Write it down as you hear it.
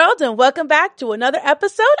world, and welcome back to another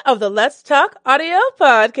episode of the Let's Talk Audio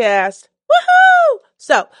Podcast. Woohoo!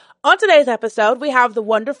 So, on today's episode, we have the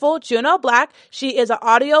wonderful Juno Black. She is an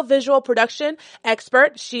audio-visual production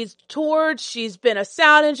expert. She's toured, she's been a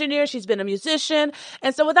sound engineer, she's been a musician.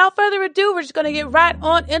 And so without further ado, we're just going to get right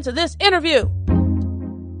on into this interview.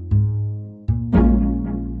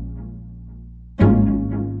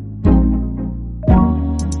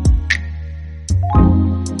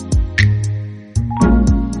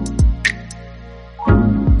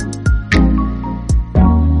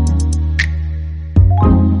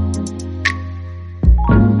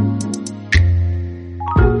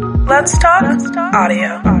 Let's talk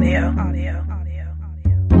audio.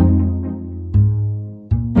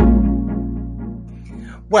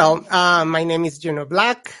 Well, my name is Juno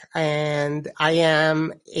Black, and I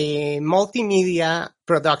am a multimedia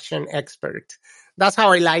production expert. That's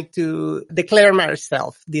how I like to declare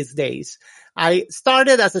myself these days. I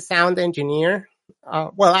started as a sound engineer.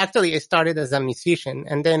 Actually, I started as a musician,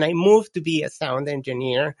 and then I moved to be a sound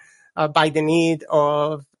engineer by the need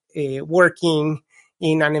of working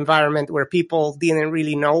in an environment where people didn't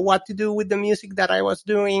really know what to do with the music that I was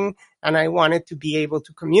doing. And I wanted to be able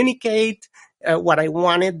to communicate what I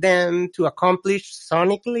wanted them to accomplish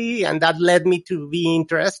sonically. And that led me to be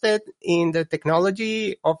interested in the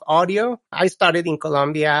technology of audio. I started in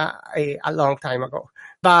Colombia a long time ago.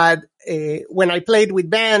 But when I played with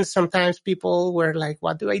bands, sometimes people were like,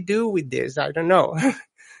 what do I do with this? I don't know.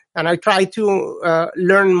 And I tried to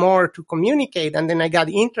learn more to communicate. And then I got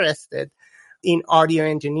interested in audio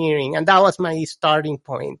engineering. And that was my starting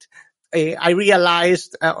point. I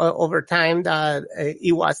realized over time that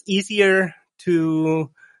it was easier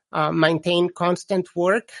to maintain constant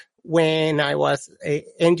work when I was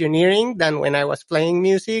engineering than when I was playing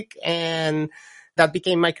music. And that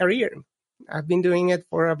became my career. I've been doing it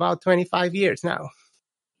for about 25 years now.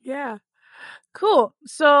 Yeah. Cool.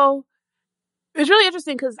 So it's really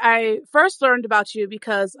interesting because I first learned about you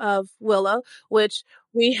because of Willa, which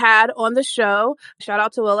we had on the show. Shout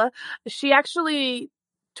out to Willa. She actually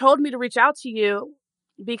told me to reach out to you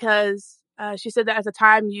because she said that at the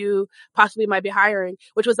time you possibly might be hiring,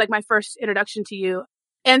 which was like my first introduction to you.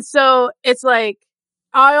 And so it's like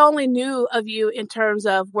I only knew of you in terms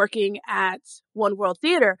of working at One World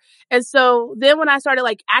Theater. And so then when I started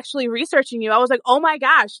like actually researching you, I was like, oh my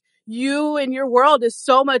gosh, you and your world is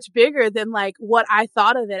so much bigger than like what I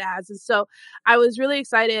thought of it as. And so I was really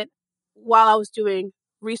excited while I was doing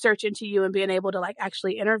research into you and being able to like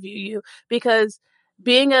actually interview you, because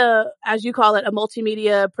being as you call it, a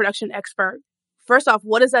multimedia production expert, first off,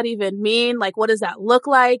 what does that even mean? Like, what does that look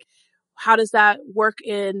like? How does that work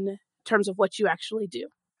in terms of what you actually do?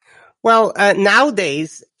 Well,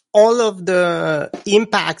 nowadays, all of the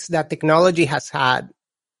impacts that technology has had,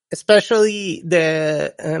 especially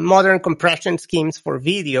the modern compression schemes for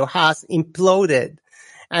video, has imploded.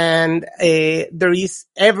 And there is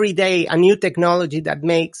every day a new technology that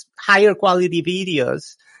makes higher quality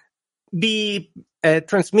videos be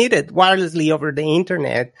transmitted wirelessly over the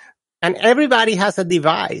internet. And everybody has a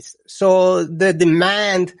device. So the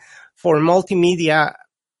demand for multimedia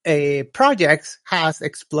projects has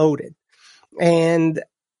exploded. And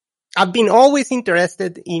I've been always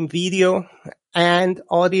interested in video and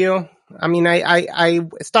audio. I mean, I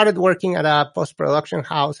started working at a post-production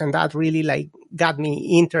house, and that really like got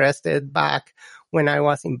me interested back when I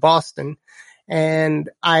was in Boston. And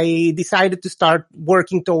I decided to start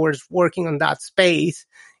working towards working on that space.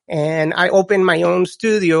 And I opened my own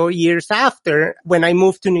studio years after. When I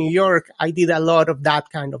moved to New York, I did a lot of that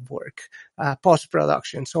kind of work,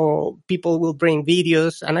 post-production. So people will bring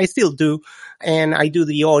videos, and I still do, and I do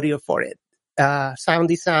the audio for it. Sound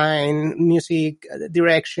design, music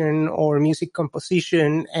direction, or music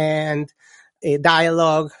composition, and a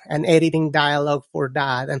dialogue and editing dialogue for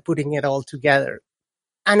that and putting it all together.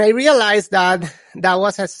 And I realized that that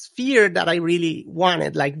was a sphere that I really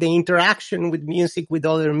wanted, like the interaction with music with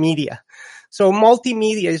other media. So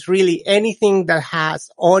multimedia is really anything that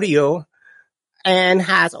has audio and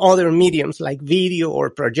has other mediums like video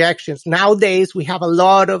or projections. Nowadays, we have a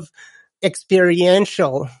lot of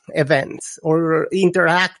experiential events or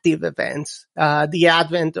interactive events, the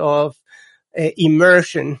advent of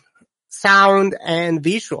immersion, sound and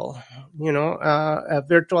visual,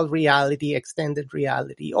 virtual reality, extended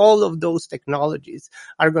reality. All of those technologies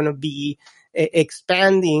are going to be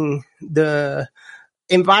expanding the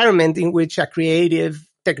environment in which a creative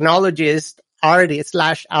technologist,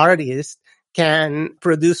 artist can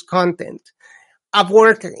produce content. I've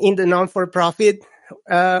worked in the non-for-profit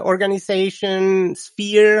organization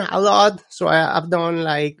sphere a lot. So I've done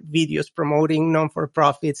like videos promoting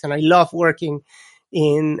non-for-profits, and I love working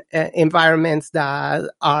in environments that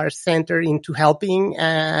are centered into helping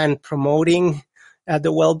and promoting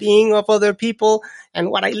the well-being of other people. And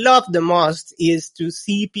what I love the most is to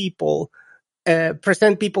see people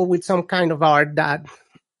present people with some kind of art that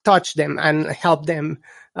touch them and help them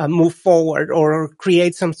move forward or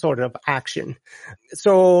create some sort of action.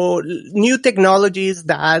 So new technologies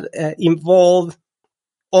that involve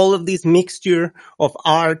all of this mixture of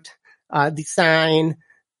art, design,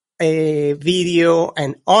 video,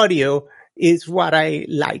 and audio is what I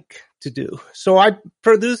like to do. So I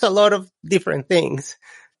produce a lot of different things,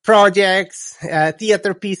 projects,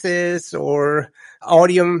 theater pieces, or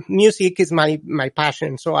audio. Music is my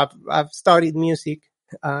passion. So I've studied music,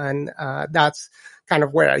 and that's kind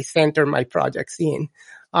of where I center my projects in.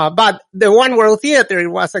 But the One World Theater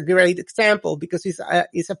was a great example because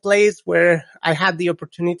it's a place where I had the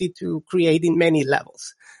opportunity to create in many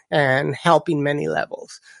levels and help in many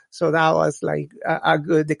levels. So that was like a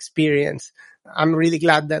good experience. I'm really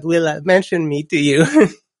glad that Willa mentioned me to you.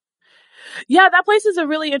 Yeah, that place is a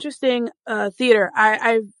really interesting theater.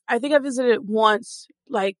 I think I visited it once,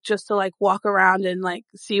 like just to like walk around and like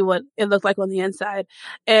see what it looked like on the inside.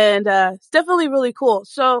 And it's definitely really cool.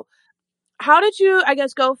 So how did you, I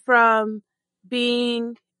guess, go from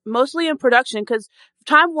being mostly in production? Because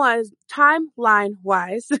timeline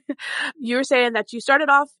wise, you were saying that you started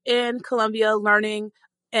off in Colombia learning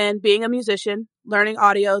and being a musician, learning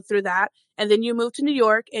audio through that. And then you moved to New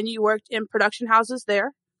York and you worked in production houses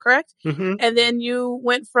there, correct? Mm-hmm. And then you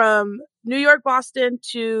went from New York, Boston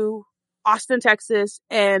to Austin, Texas,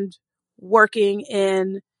 and working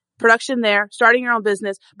in production there, starting your own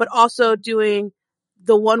business, but also doing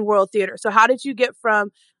the One World Theater. So how did you get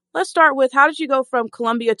from, let's start with, how did you go from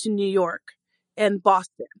Columbia to New York and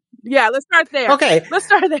Boston? Yeah, let's start there. Okay. Let's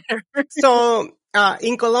start there. So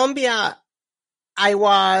in Colombia, I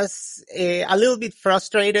was a little bit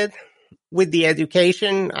frustrated with the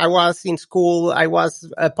education. I was in school. I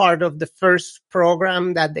was a part of the first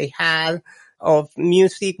program that they had of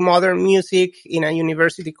music, modern music, in a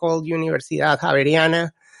university called Universidad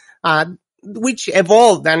Javeriana, which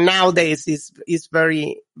evolved and nowadays is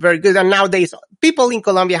very, very good. And nowadays people in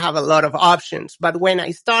Colombia have a lot of options, but when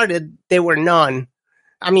I started, there were none.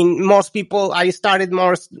 I mean, most people, I started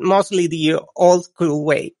mostly the old school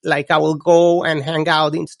way. Like I will go and hang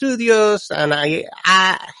out in studios and I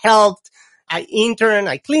helped, I interned,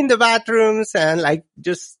 I cleaned the bathrooms and like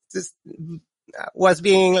just was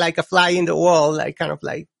being like a fly in the wall, like kind of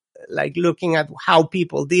like looking at how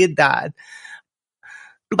people did that.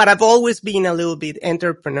 But I've always been a little bit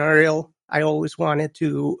entrepreneurial. I always wanted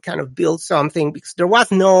to kind of build something because there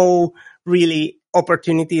was no really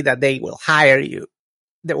opportunity that they will hire you.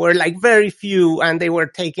 There were like very few and they were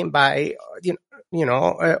taken by,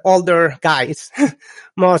 older guys.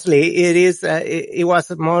 Mostly it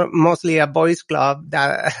was mostly a boys club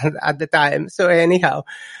that at the time. So anyhow,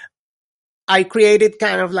 I created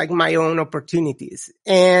kind of like my own opportunities,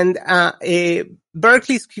 and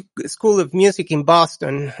Berklee School of Music in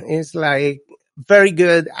Boston is like very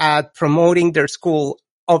good at promoting their school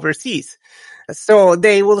overseas. So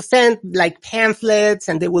they will send like pamphlets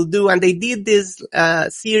and they did this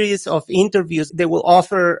series of interviews. They will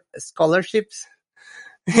offer scholarships,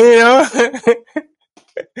 you know.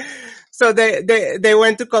 So they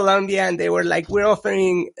went to Colombia and they were like, we're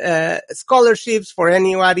offering scholarships for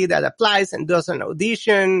anybody that applies and does an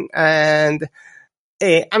audition. And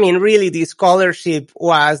I mean, really the scholarship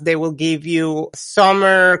was they will give you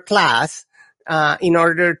summer class in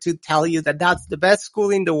order to tell you that that's the best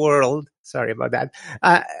school in the world. Sorry about that.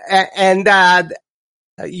 And that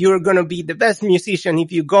you're going to be the best musician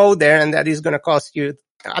if you go there, and that is going to cost you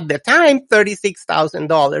at the time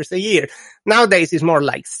 $36,000 a year. Nowadays it's more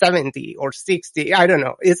like 70 or 60. I don't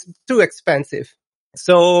know. It's too expensive.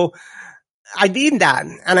 So I did that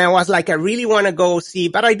and I was like, I really want to go see,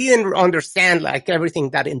 but I didn't understand like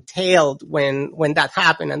everything that entailed when that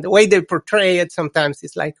happened. And the way they portray it sometimes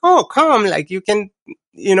is like, oh, come, like you can,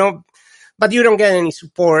 but you don't get any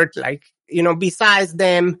support, like, besides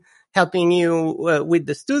them helping you with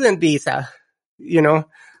the student visa,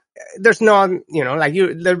 there's not,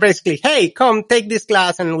 they're basically, hey, come take this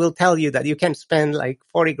class and we'll tell you that you can spend like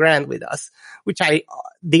 40 grand with us, which I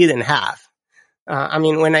didn't have. I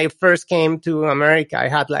mean, when I first came to America, I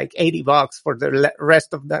had like $80 for the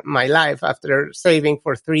rest of my life after saving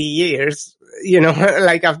for 3 years,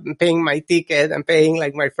 like I'm paying my ticket and paying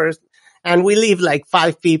like my first, and we live like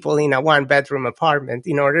 5 people in a 1-bedroom apartment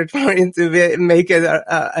in order for it to make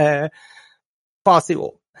it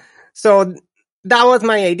possible. So that was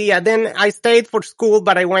my idea. Then I stayed for school,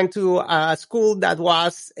 but I went to a school that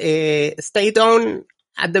was state-owned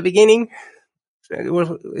at the beginning.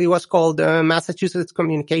 It was called Massachusetts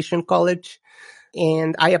Communication College.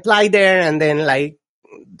 And I applied there, and then like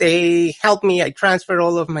they helped me. I transferred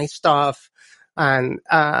all of my stuff. And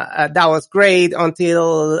that was great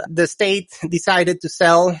until the state decided to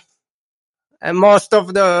sell most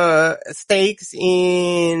of the stakes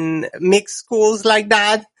in mixed schools like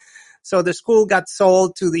that. So the school got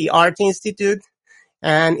sold to the Art Institute,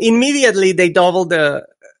 and immediately they doubled it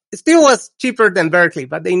still was cheaper than Berkeley,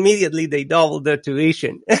 but immediately they doubled the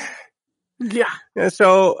tuition. Yeah.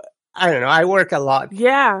 So I don't know. I work a lot.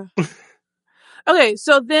 Yeah. Okay.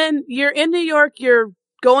 So then you're in New York, you're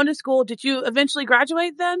going to school. Did you eventually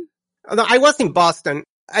graduate then? No, I was in Boston.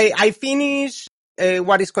 I finished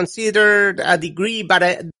what is considered a degree, but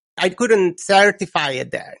I couldn't certify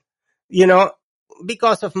it there,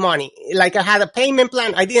 because of money. Like I had a payment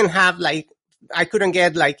plan. I didn't have I couldn't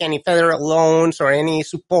get any federal loans or any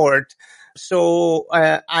support. So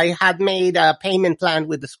I had made a payment plan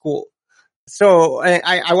with the school. So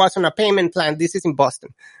I was on a payment plan. This is in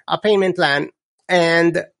Boston, a payment plan.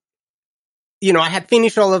 And, I had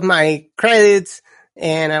finished all of my credits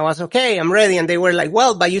and I was okay. I'm ready. And they were like,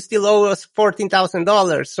 well, but you still owe us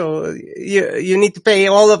 $14,000. So you need to pay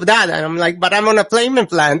all of that. And I'm like, but I'm on a payment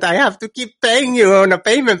plan. I have to keep paying you on a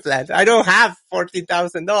payment plan. I don't have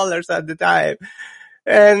 $14,000 at the time.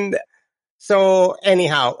 And so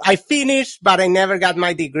anyhow, I finished, but I never got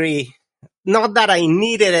my degree. Not that I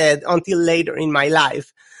needed it until later in my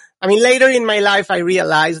life. I mean, later in my life, I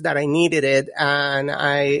realized that I needed it. And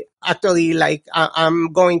I actually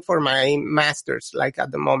I'm going for my master's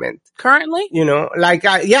at the moment. Currently?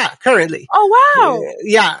 Currently. Oh, wow.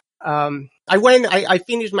 Yeah. I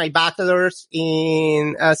finished my bachelor's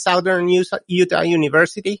in Southern Utah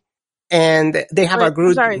University. And they have a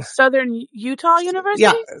group. Southern Utah University?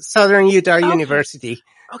 Yeah, Southern Utah University.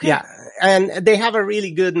 Okay. Yeah, and they have a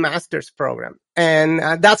really good master's program.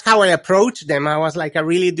 And that's how I approached them. I was like, I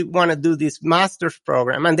really want to do this master's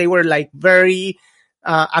program. And they were very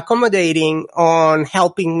accommodating on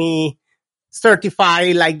helping me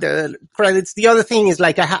certify the credits. The other thing is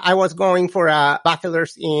I was going for a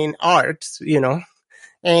bachelor's in arts,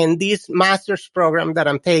 and this master's program that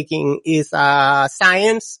I'm taking is a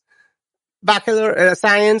science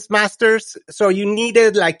science masters. So you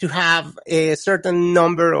needed to have a certain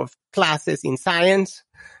number of classes in science.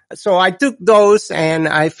 So I took those and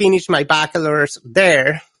I finished my bachelor's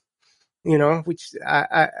there, which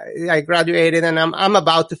I graduated, and I'm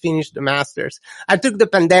about to finish the master's. I took the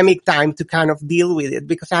pandemic time to kind of deal with it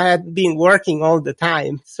because I had been working all the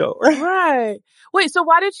time. So. Right. Wait, so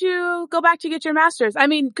why did you go back to get your master's? I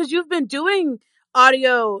mean, because you've been doing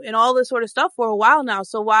audio and all this sort of stuff for a while now.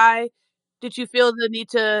 So why did you feel the need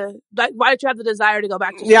to, why did you have the desire to go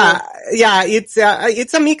back to school? Yeah,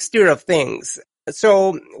 it's a mixture of things.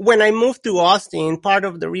 So when I moved to Austin, part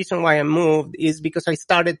of the reason why I moved is because I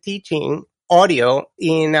started teaching audio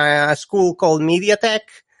in a school called MediaTek.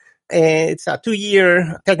 It's a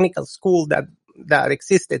 2-year technical school that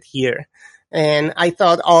existed here. And I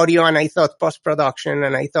thought audio and I thought post-production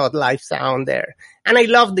and I thought live sound there. And I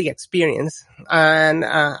loved the experience. And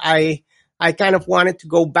I kind of wanted to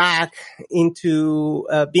go back into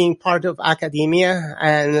being part of academia,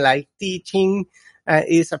 and teaching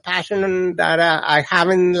is a passion that I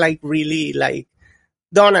haven't really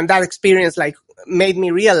done. And that experience made me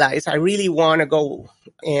realize I really want to go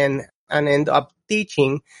and end up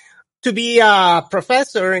teaching, to be a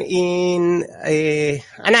professor and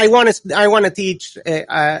I want to teach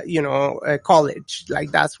a college.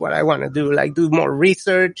 That's what I want to do, do more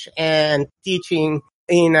research and teaching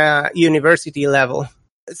in a university level.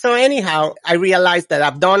 So anyhow, I realized that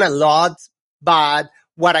I've done a lot, but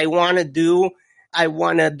what I want to do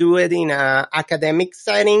it in a academic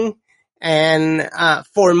setting. And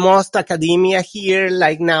for most academia here,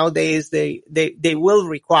 nowadays, they will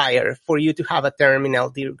require for you to have a terminal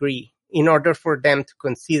degree in order for them to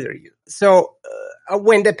consider you. So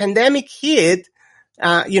when the pandemic hit,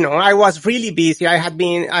 I was really busy. I have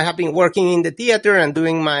been working in the theater and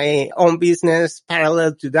doing my own business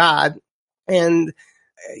parallel to that. And,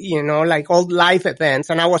 all live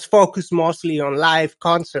events. And I was focused mostly on live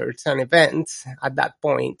concerts and events at that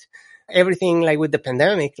point. Everything with the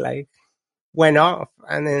pandemic, went off,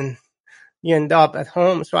 and then you end up at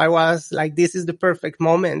home. So I was this is the perfect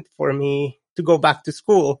moment for me to go back to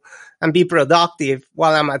school and be productive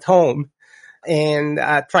while I'm at home. And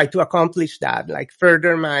try to accomplish that,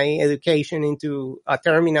 further my education into a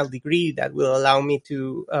terminal degree that will allow me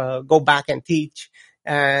to go back and teach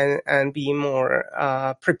and be more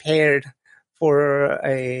prepared for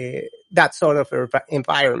that sort of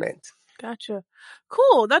environment. Gotcha.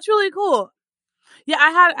 Cool. That's really cool. Yeah,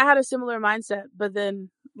 I had a similar mindset, but then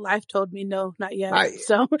life told me no, not yet. I,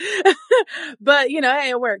 So, but hey,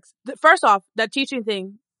 it works. First off, that teaching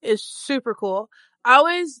thing is super cool. I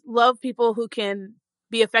always love people who can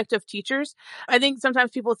be effective teachers. I think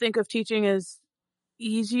sometimes people think of teaching as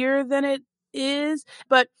easier than it is,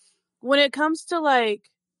 but when it comes to like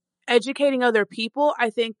educating other people, I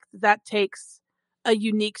think that takes a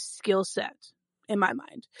unique skill set in my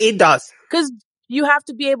mind. it does. Because you have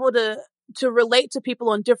to be able to relate to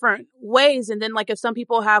people in different ways. And then like if some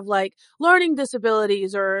people have like learning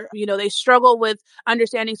disabilities or, they struggle with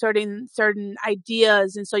understanding certain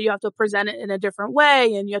ideas. And so you have to present it in a different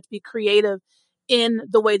way and you have to be creative in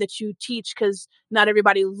the way that you teach because not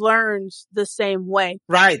everybody learns the same way.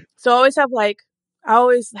 Right. So I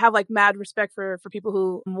always have like mad respect for people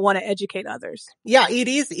who want to educate others. Yeah, it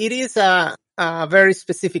is a very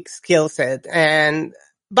specific skill set.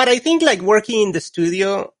 But I think like working in the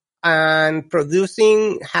studio and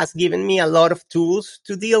producing has given me a lot of tools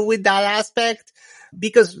to deal with that aspect.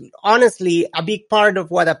 Because honestly, a big part of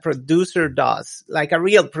what a producer does, like a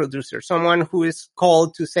real producer, someone who is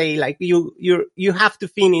called to say like, you have to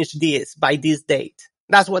finish this by this date.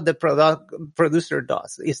 That's what the producer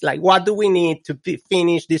does. It's like, what do we need to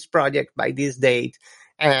finish this project by this date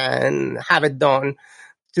and have it done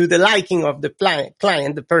to the liking of the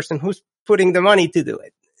client, the person who's putting the money to do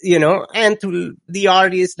it, and to the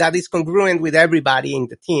artist that is congruent with everybody in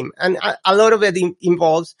the team. And a lot of it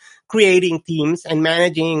involves creating teams and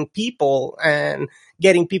managing people and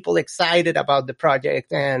getting people excited about the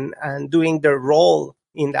project and doing their role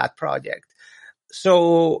in that project.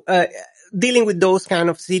 So, dealing with those kind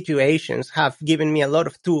of situations have given me a lot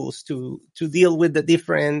of tools to deal with the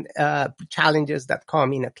different challenges that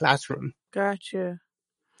come in a classroom. Gotcha.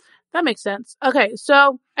 That makes sense. Okay,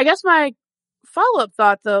 so I guess my follow-up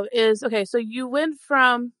thought though is, okay, so you went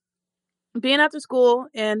from being at the school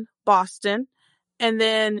in Boston and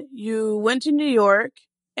then you went to New York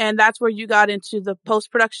and that's where you got into the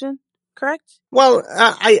post-production, correct? Well,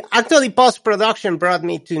 I actually post-production brought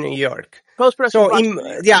me to New York. Post-production.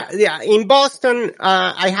 So in Boston,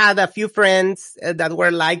 I had a few friends that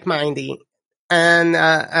were like-minded, and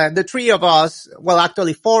the three of us, well,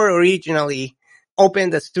 actually four originally,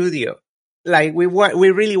 opened a studio. Like we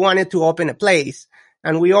really wanted to open a place,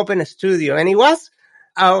 and we opened a studio, and it was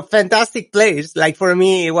a fantastic place. Like for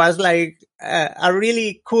me, it was like a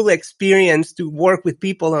really cool experience to work with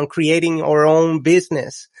people on creating our own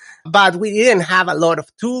business. But we didn't have a lot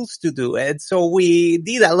of tools to do it. So we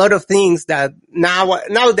did a lot of things that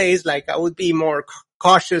nowadays, like I would be more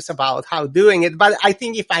cautious about how doing it. But I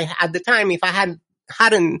think if I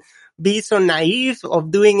hadn't been so naive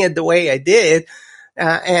of doing it the way I did,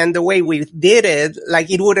 and the way we did it, like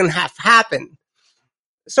it wouldn't have happened.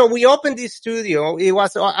 So we opened this studio. It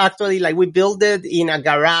was actually like we built it in a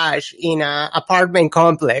garage in an apartment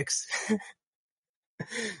complex.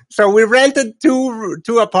 So we rented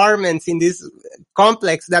two apartments in this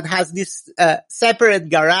complex that has this separate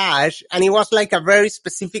garage, and it was like a very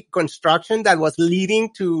specific construction that was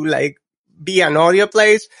leading to like be an audio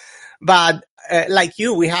place. But like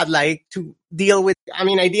you, we had like to deal with, I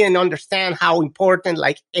didn't understand how important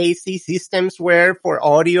like AC systems were for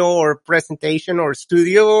audio or presentation or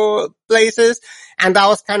studio places. And that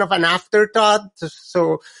was kind of an afterthought.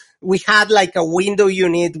 So we had like a window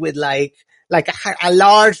unit with like a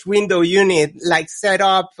large window unit, like set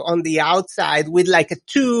up on the outside with like a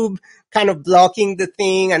tube kind of blocking the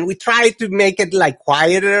thing. And we tried to make it like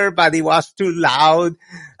quieter, but it was too loud.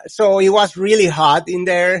 So it was really hot in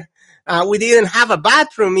there. We didn't have a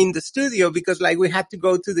bathroom in the studio because like we had to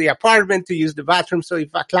go to the apartment to use the bathroom. So if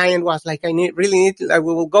a client was like, really need to, like,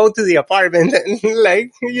 we will go to the apartment and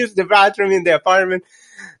like use the bathroom in the apartment.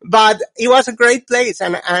 But it was a great place,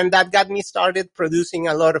 and that got me started producing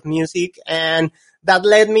a lot of music, and that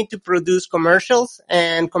led me to produce commercials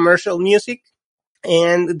and commercial music.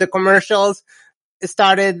 And the commercials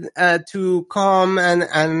started to come, and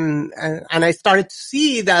I started to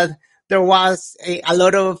see that there was a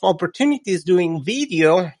lot of opportunities doing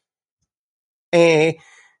video, and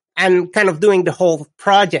kind of doing the whole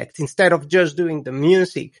project instead of just doing the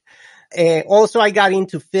music. Also, I got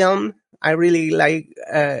into film. I really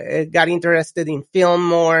got interested in film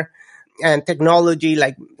more and technology.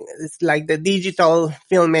 Like it's like the digital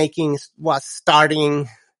filmmaking was starting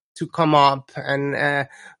to come up, and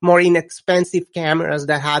more inexpensive cameras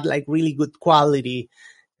that had like really good quality.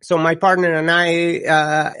 So my partner and I,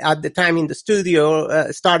 at the time in the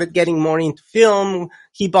studio, started getting more into film.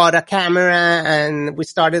 He bought a camera and we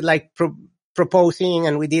started like proposing,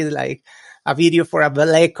 and we did like a video for a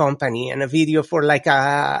ballet company and a video for like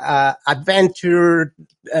a adventure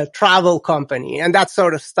travel company and that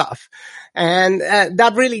sort of stuff. And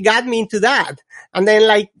that really got me into that. And then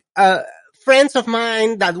like friends of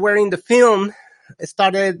mine that were in the film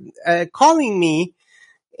started calling me,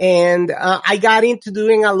 and I got into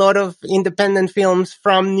doing a lot of independent films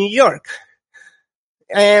from New York.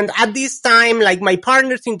 And at this time, like my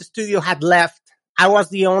partners in the studio had left. I was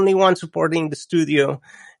the only one supporting the studio,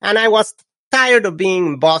 and I was tired of being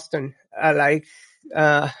in Boston. I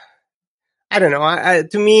don't know.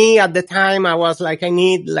 To me at the time, I was like, I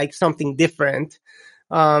need like something different.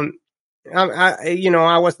 I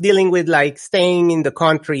was dealing with like staying in the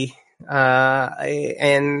country,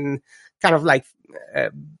 and kind of like,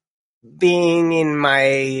 being in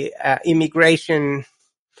my, immigration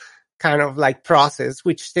kind of like process,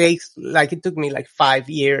 which takes like, it took me like 5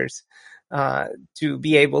 years, to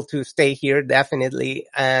be able to stay here definitely.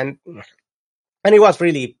 And it was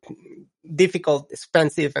really difficult,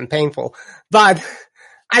 expensive and painful, but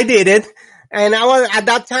I did it. And at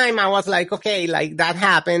that time I was like, okay, like that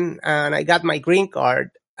happened and I got my green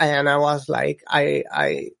card, and I was like,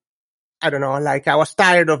 I don't know, like I was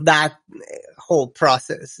tired of that whole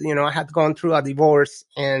process. I had gone through a divorce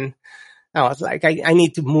and I was like, I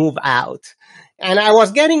need to move out. And I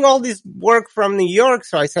was getting all this work from New York.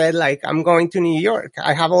 So I said, like, I'm going to New York.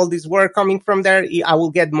 I have all this work coming from there. I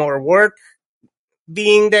will get more work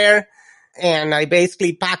being there. And I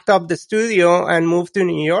basically packed up the studio and moved to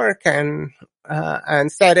New York and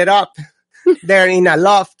set it up there in a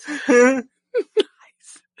loft. Nice.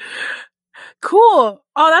 Cool.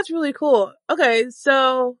 Oh, that's really cool. Okay.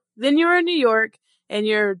 So then you're in New York and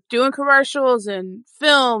you're doing commercials and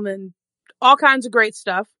film and all kinds of great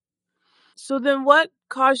stuff. So then what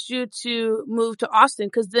caused you to move to Austin?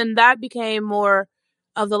 Because then that became more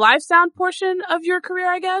of the live sound portion of your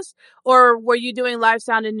career, I guess? Or were you doing live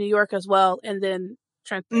sound in New York as well and then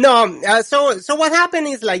No. So what happened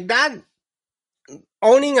is like that.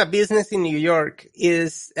 Owning a business in New York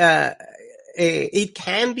is, it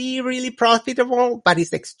can be really profitable, but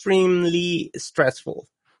it's extremely stressful.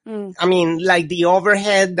 I mean, like the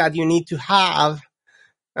overhead that you need to have.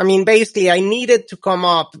 I mean, basically I needed to come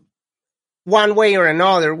up one way or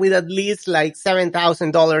another with at least like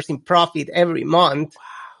 $7,000 in profit every month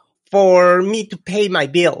for me to pay my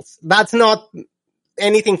bills. That's not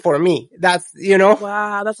anything for me. That's,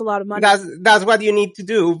 wow, that's a lot of money. That's what you need to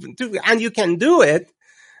do. And you can do it,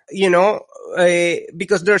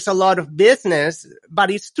 because there's a lot of business, but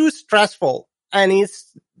it's too stressful and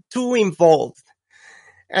it's too involved.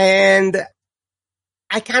 And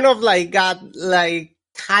I kind of like got like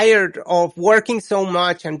tired of working so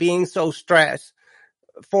much and being so stressed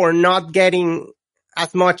for not getting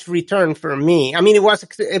as much return for me. I mean,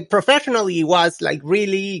 professionally, it was like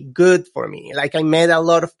really good for me. Like I met a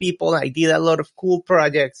lot of people. I did a lot of cool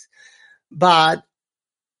projects, but,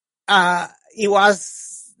 it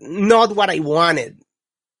was not what I wanted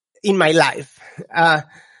in my life.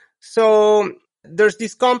 So there's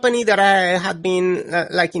this company that I had been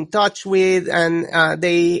like in touch with, and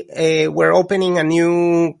they were opening a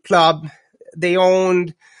new club. They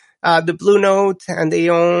owned the Blue Note, and they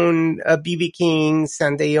owned BB King's,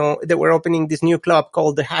 and they were opening this new club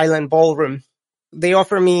called the Highland Ballroom. They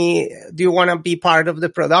offered me, do you want to be part of the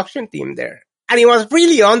production team there? And it was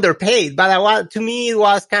really underpaid, but to me it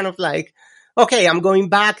was kind of like, okay, I'm going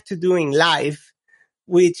back to doing live,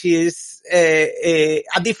 which is a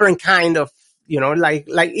different kind of, like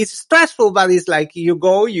it's stressful, but it's like you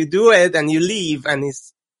go, you do it, and you leave, and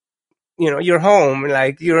it's, you're home,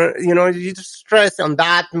 like you just stress on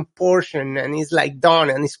that portion, and it's like done,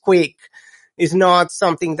 and it's quick. It's not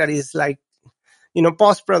something that is like,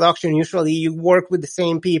 post-production. Usually you work with the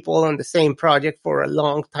same people on the same project for a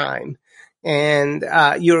long time, and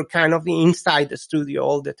you're kind of inside the studio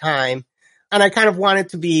all the time. And I kind of wanted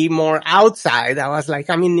to be more outside. I was like,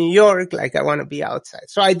 I'm in New York, like I want to be outside.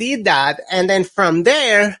 So I did that. And then from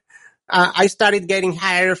there, I started getting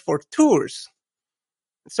hired for tours.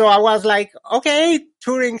 So I was like, okay,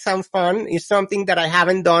 touring sounds fun. It's something that I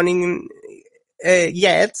haven't done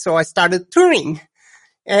yet. So I started touring.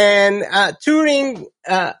 And touring,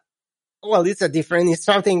 it's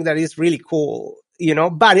something that is really cool,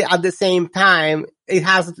 but at the same time, it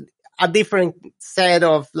has a different set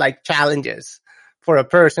of like challenges for a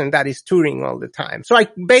person that is touring all the time. So I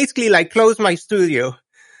basically like closed my studio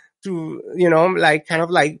to, like kind of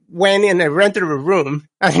like went in and rented a room,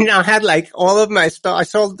 and I had like all of my stuff. I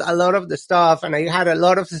sold a lot of the stuff, and I had a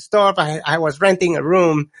lot of the stuff. I was renting a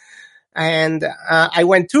room, and I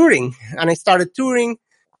went touring, and I started touring.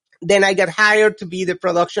 Then I got hired to be the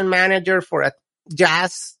production manager for a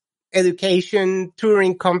jazz education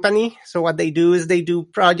touring company. So what they do is they do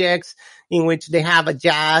projects in which they have a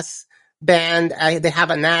jazz band, they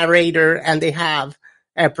have a narrator, and they have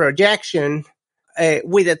a projection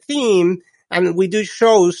with a theme. And we do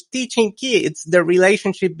shows teaching kids the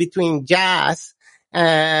relationship between jazz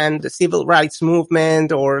and the civil rights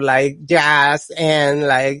movement, or like jazz and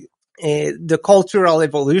like the cultural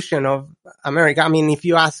evolution of America. I mean, if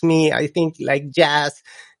you ask me, I think like jazz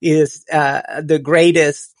is the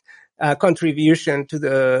greatest contribution to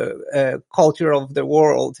the culture of the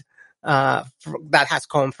world that has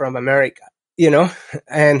come from America, you know?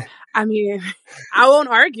 And I mean, I won't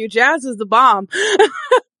argue. Jazz is the bomb.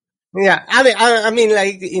 yeah, I mean,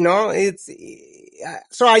 like, you know, it's,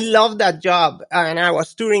 so I love that job, and I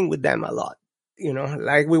was touring with them a lot, you know,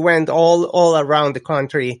 like we went all around the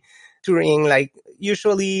country touring, like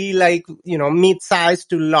usually like, you know, mid-sized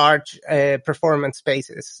to large, performance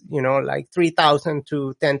spaces, you know, like 3,000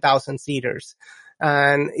 to 10,000 seaters.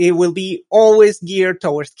 And it will be always geared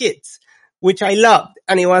towards kids, which I loved.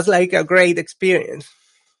 And it was like a great experience.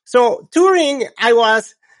 So touring,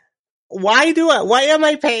 why am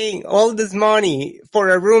I paying all this money for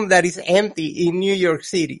a room that is empty in New York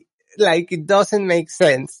City? Like, it doesn't make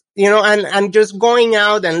sense, you know, and just going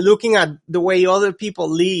out and looking at the way other people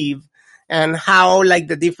live and how like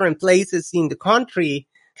the different places in the country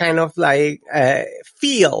kind of like,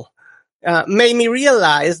 feel, made me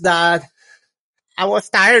realize that I was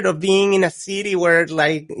tired of being in a city where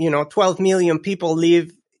like, you know, 12 million people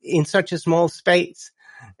live in such a small space.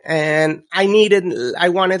 And I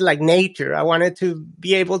wanted like nature. I wanted to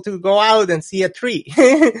be able to go out and see a tree.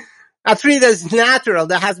 A tree that's natural,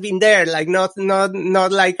 that has been there, like not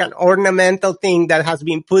like an ornamental thing that has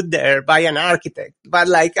been put there by an architect, but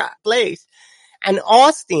like a place. And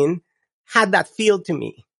Austin had that feel to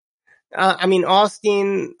me. I mean,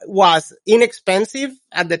 Austin was inexpensive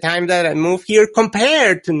at the time that I moved here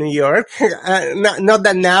compared to New York. Not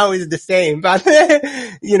that now is the same, but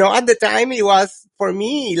you know, at the time it was for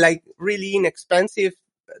me like really inexpensive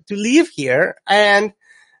to live here. And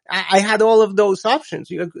I had all of those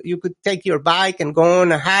options. You could take your bike and go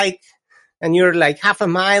on a hike, and you're like half a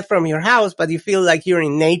mile from your house, but you feel like you're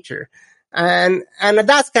in nature. And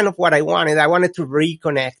that's kind of what I wanted. I wanted to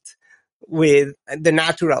reconnect with the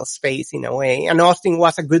natural space in a way. And Austin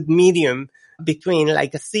was a good medium between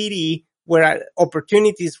like a city where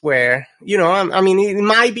opportunities were, you know, I mean, it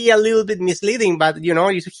might be a little bit misleading, but you know,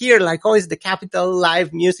 you hear like, oh, it's the capital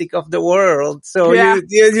live music of the world. So Yeah.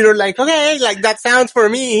 you're like, okay, like that sounds for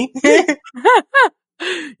me.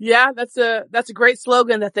 Yeah, that's a great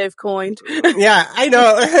slogan that they've coined. Yeah, I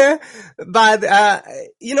know. But,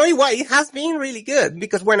 you know, it has been really good,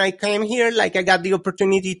 because when I came here, like I got the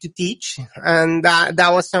opportunity to teach, and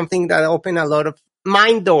that was something that opened a lot of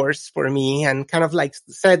mind doors for me and kind of like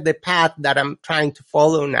set the path that I'm trying to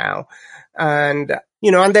follow now. And,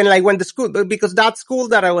 you know, and then like when the school, because that school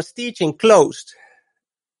that I was teaching closed,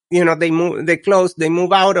 you know, they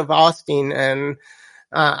moved out of Austin, and,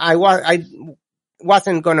 I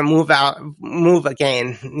wasn't going to move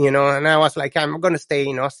again, you know, and I was like, I'm going to stay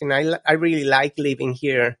in Austin. I really like living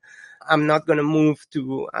here. I'm not going to move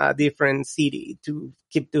to a different city to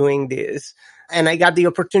keep doing this. And I got the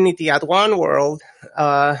opportunity at One World,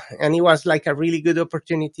 and it was like a really good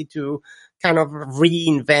opportunity to kind of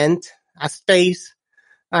reinvent a space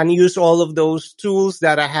and use all of those tools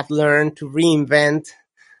that I have learned to reinvent.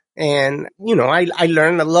 And, you know, I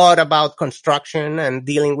learned a lot about construction and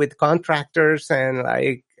dealing with contractors and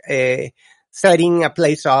like, setting a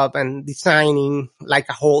place up and designing like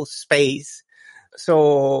a whole space.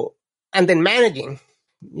 So, and then managing,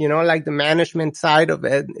 you know, like the management side of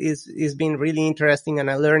it is been really interesting and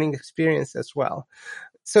a learning experience as well.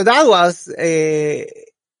 So that was a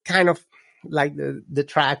kind of like the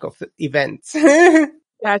track of events.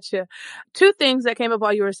 Gotcha. Two things that came up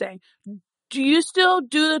while you were saying. Do you still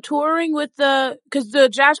do the touring with cause the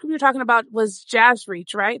jazz group you're talking about was Jazz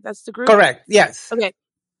Reach, right? That's the group? Correct. Yes. Okay.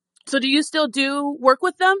 So do you still do work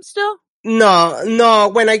with them still?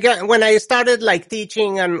 No. When I started like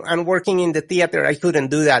teaching and working in the theater, I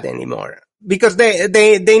couldn't do that anymore, because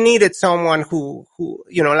they needed someone who,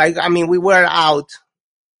 you know, like, I mean, we were out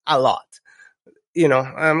a lot, you know,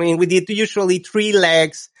 I mean, we did usually 3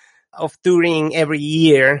 legs of touring every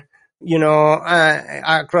year, you know,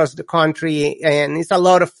 across the country, and it's a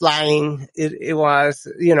lot of flying. It was,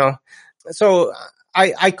 you know, so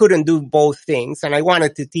I couldn't do both things, and I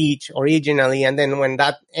wanted to teach originally. And then when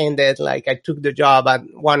that ended, like I took the job at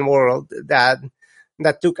One World that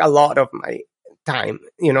took a lot of my time,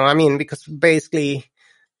 you know, I mean, because basically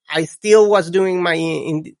I still was doing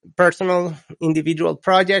my personal individual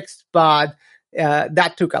projects, but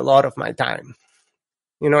that took a lot of my time.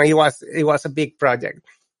 It was a big project.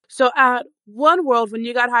 So at One World, when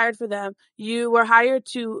you got hired for them, you were hired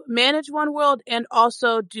to manage One World and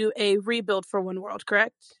also do a rebuild for One World,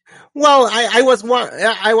 correct? Well, I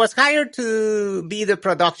was hired to be the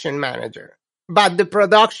production manager, but the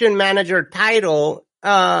production manager title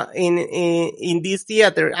in this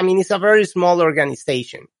theater, I mean, it's a very small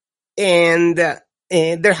organization, and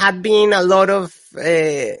there had been a lot of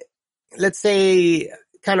let's say,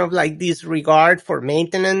 kind of like disregard for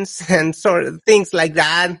maintenance and sort of things like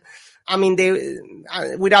that. I mean,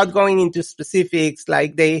 without going into specifics,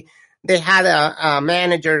 like they had a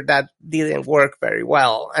manager that didn't work very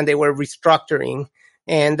well, and they were restructuring,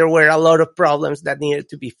 and there were a lot of problems that needed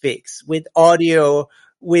to be fixed with audio,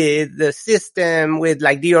 with the system, with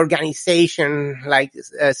like the organization, like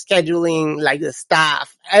scheduling, like the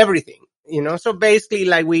staff, everything, So basically,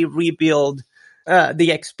 like we rebuild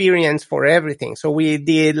the experience for everything. So we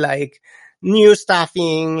did like new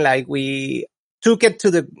staffing, like we took it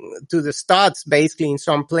to the studs basically in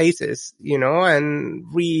some places, and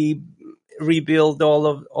rebuild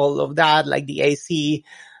all of that, like the AC,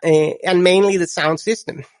 and mainly the sound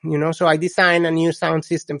system, So I designed a new sound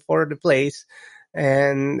system for the place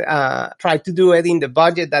and tried to do it in the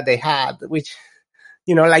budget that they had, which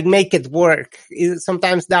like make it work.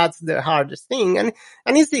 Sometimes that's the hardest thing. And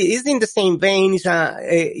it's in the same vein. It's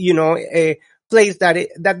a place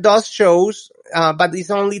that does shows, but it's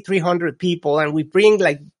only 300 people, and we bring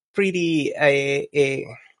like pretty,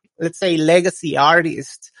 let's say, legacy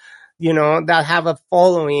artists, that have a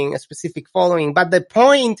specific following. But the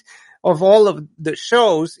point of all of the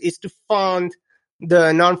shows is to fund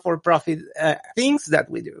the non-for-profit things that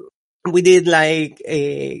we do. We did like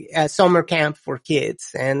a summer camp for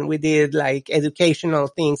kids, and we did like educational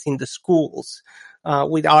things in the schools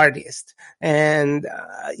with artists, and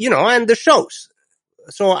and the shows.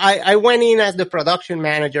 So I went in as the production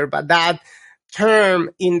manager, but that term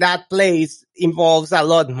in that place involves a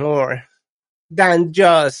lot more than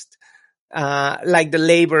just like the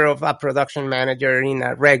labor of a production manager in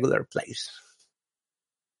a regular place.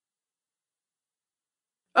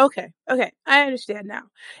 Okay. I understand now.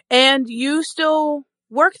 And you still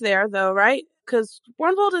work there though, right? Because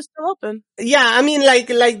One World is still open. Yeah, I mean, like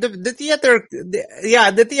the theater,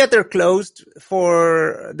 the theater closed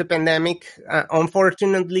for the pandemic.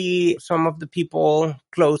 Unfortunately, some of the people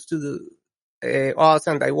close to us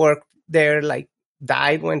and I worked there, like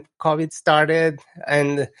died when COVID started,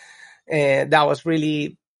 and that was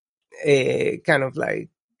really kind of like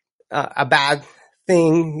a bad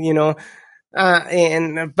thing,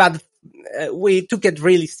 but we took it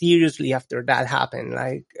really seriously after that happened.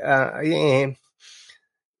 Like, at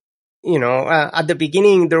the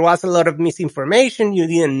beginning, there was a lot of misinformation. You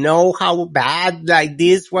didn't know how bad like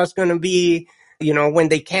this was going to be. When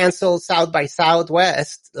they canceled South by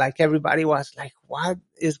Southwest, like everybody was like, what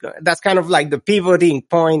is going, that's kind of like the pivoting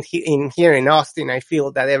point here in Austin. I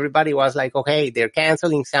feel that everybody was like, okay, they're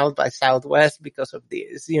canceling South by Southwest because of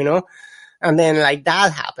this, and then like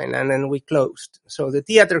that happened, and then we closed. So the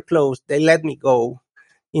theater closed. They let me go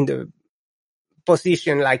in the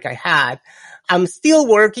position like I had. I'm still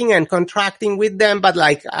working and contracting with them, but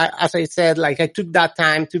like, as I said, like I took that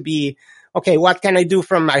time to be, okay, what can I do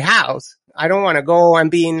from my house? I don't want to go and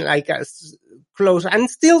being like as close. And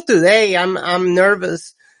still today, I'm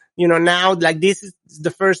nervous. Now like this is the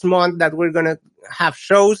first month that we're going to have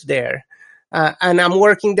shows there. And I'm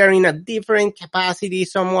working there in a different capacity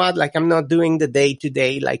somewhat. Like I'm not doing the day to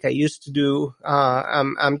day like I used to do.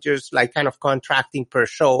 I'm just like kind of contracting per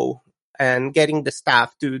show and getting the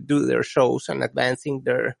staff to do their shows and advancing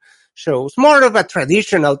their shows. More of a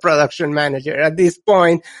traditional production manager at this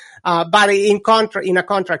point, but in a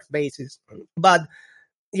contract basis. But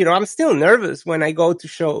I'm still nervous when I go to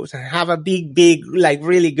shows and have a big, like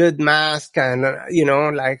really good mask and,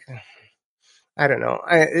 like, I don't know.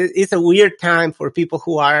 It's a weird time for people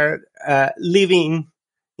who are living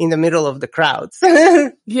in the middle of the crowds.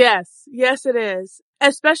 Yes, it is.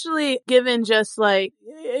 Especially given just like,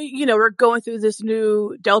 we're going through this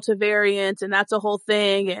new Delta variant and that's a whole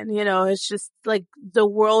thing. And, it's just like the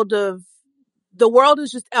world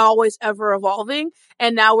is just always ever evolving.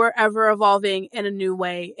 And now we're ever evolving in a new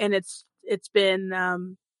way. And it's been,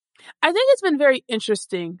 I think it's been very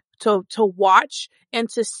interesting to watch and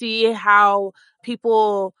to see how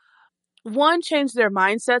people, one, change their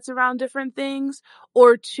mindsets around different things,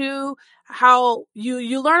 or two, how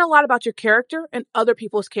you learn a lot about your character and other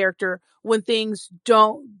people's character when things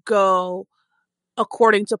don't go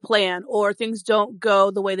according to plan or things don't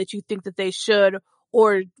go the way that you think that they should,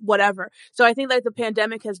 or whatever. So I think like the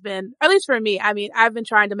pandemic has been, at least for me, I mean, I've been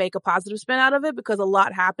trying to make a positive spin out of it because a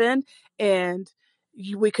lot happened and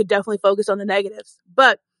we could definitely focus on the negatives.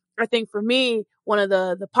 But I think for me, one of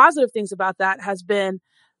the positive things about that has been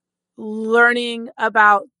learning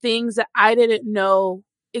about things that I didn't know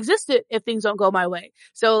existed if things don't go my way.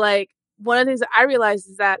 So like one of the things that I realized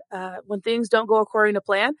is that when things don't go according to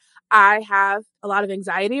plan, I have a lot of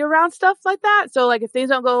anxiety around stuff like that. So like if things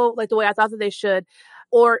don't go like the way I thought that they should,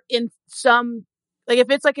 or in some like if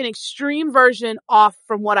it's like an extreme version off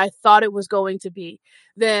from what I thought it was going to be,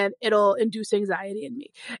 then it'll induce anxiety in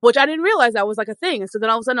me, which I didn't realize that was like a thing. And so then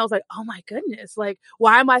all of a sudden I was like, oh my goodness, like,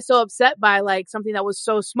 why am I so upset by like something that was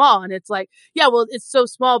so small? And it's like, yeah, well, it's so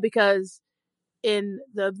small because in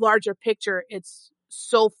the larger picture, it's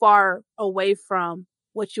so far away from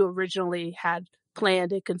what you originally had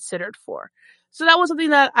planned and considered for. So that was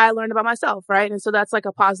something that I learned about myself, right? And so that's like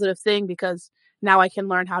a positive thing because now I can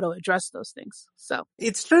learn how to address those things. So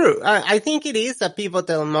It's true. I think it is a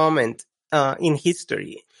pivotal moment in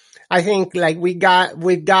history. I think like we've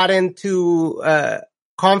gotten too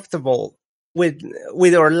comfortable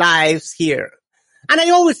with our lives here. And I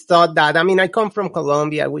always thought that. I mean, I come from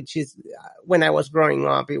Colombia, which is when I was growing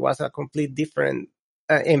up, it was a complete different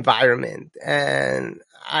environment, and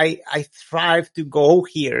I thrive to go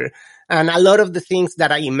here. And a lot of the things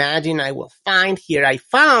that I imagine I will find here, I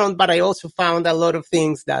found, but I also found a lot of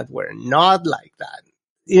things that were not like that.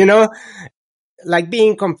 You know, like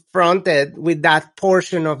being confronted with that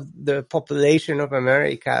portion of the population of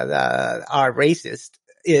America that are racist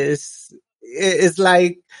is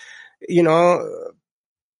like, you know,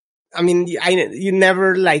 I mean, you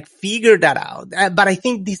never like figure that out. But I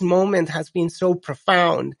think this moment has been so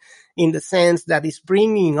profound in the sense that it's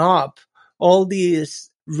bringing up all these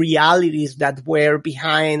realities that were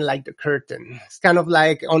behind like the curtain. It's kind of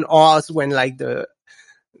like on Oz when like the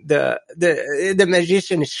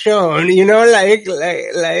magician is shown, you know, like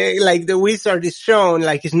the wizard is shown,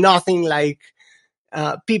 like it's nothing like,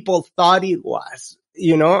 people thought it was,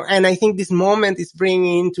 you know, and I think this moment is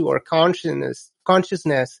bringing into our consciousness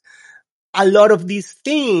a lot of these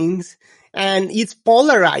things, and it's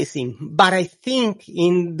polarizing. But I think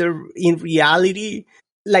in reality,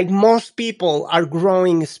 like most people are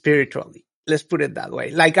growing spiritually. Let's put it that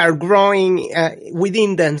way. Like are growing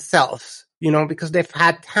within themselves, you know, because they've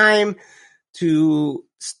had time to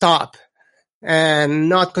stop and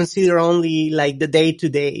not consider only like the day to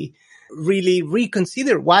day, really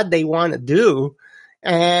reconsider what they want to do.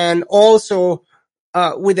 And also,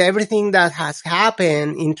 with everything that has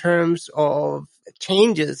happened in terms of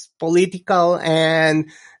changes, political and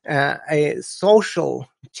social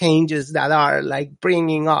changes that are like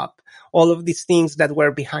bringing up all of these things that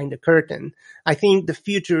were behind the curtain. I think the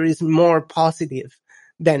future is more positive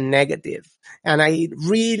than negative. And I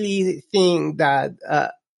really think that,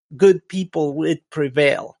 good people would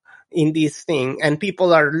prevail in this thing. And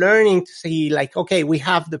people are learning to see like, okay, we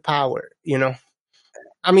have the power, you know.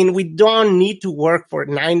 I mean, we don't need to work for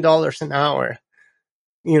 $9 an hour,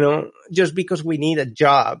 you know, just because we need a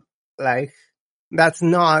job. Like that's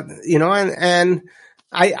not, you know, and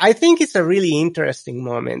I think it's a really interesting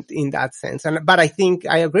moment in that sense. But I think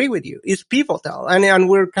I agree with you. It's pivotal. And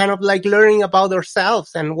we're kind of like learning about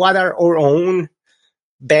ourselves and what are our own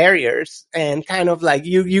barriers, and kind of like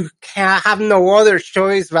you can have no other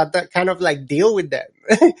choice but to kind of like deal with them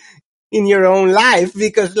in your own life,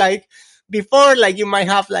 because like before, like you might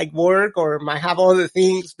have like work or might have other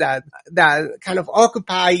things that kind of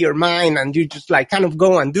occupy your mind, and you just like kind of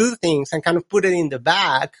go and do things and kind of put it in the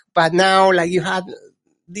back. But now like you had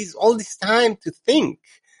all this time to think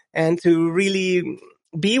and to really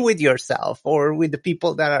be with yourself or with the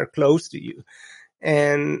people that are close to you,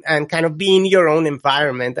 and kind of be in your own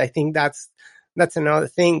environment. I think that's another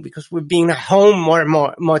thing, because we're being at home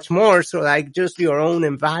much more. So like just your own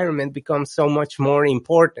environment becomes so much more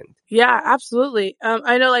important. yeah, absolutely.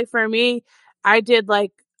 I know like for me, I did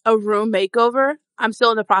like a room makeover. I'm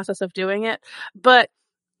still in the process of doing it, but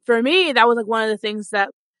for me, that was like one of the things that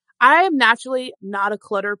I am naturally not a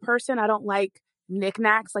clutter person. I don't like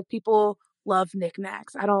knickknacks. Like people love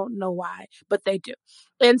knickknacks. I don't know why, but they do.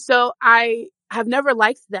 And so I have never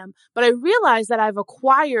liked them, but I realized that I've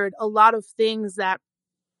acquired a lot of things that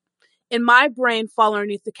in my brain fall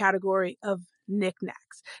underneath the category of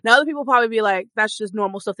knickknacks. Now other people probably be like, that's just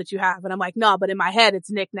normal stuff that you have. And I'm like, no, but in my head,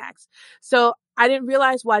 it's knickknacks. So I didn't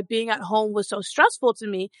realize why being at home was so stressful to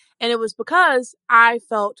me. And it was because I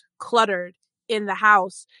felt cluttered in the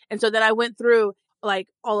house. And so then I went through like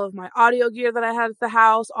all of my audio gear that I had at the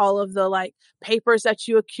house, all of the like papers that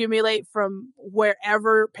you accumulate from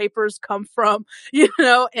wherever papers come from,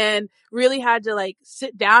 and really had to like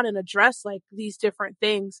sit down and address like these different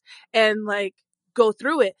things and like go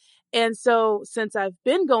through it. And so since I've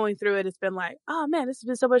been going through it, it's been like, oh man, this has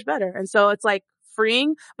been so much better. And so it's like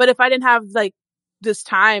freeing. But if I didn't have like this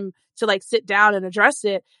time to like sit down and address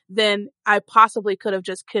it, then I possibly could have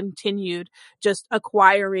just continued just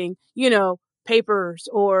acquiring, papers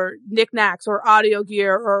or knickknacks or audio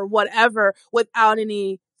gear or whatever without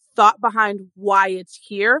any thought behind why it's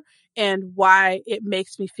here and why it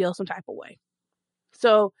makes me feel some type of way.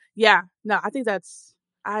 So yeah, no,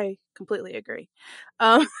 I completely agree.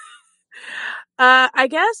 I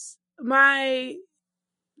guess my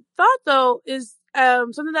thought though is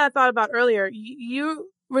something that I thought about earlier.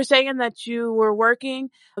 You were saying that you were working,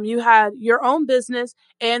 you had your own business,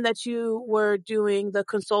 and that you were doing the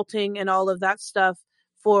consulting and all of that stuff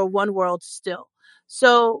for One World still.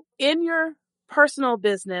 So in your personal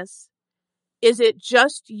business, is it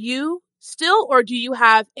just you still, or do you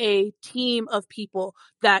have a team of people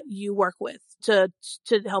that you work with to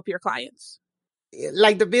help your clients?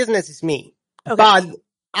 Like the business is me, Okay. but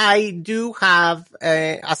I do have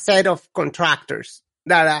a set of contractors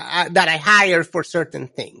that I hire for certain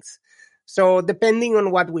things. So depending on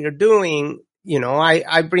what we're doing,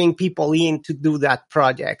 I bring people in to do that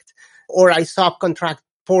project, or I subcontract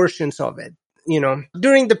portions of it.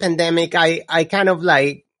 During the pandemic, I kind of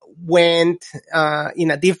like went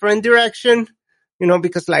in a different direction.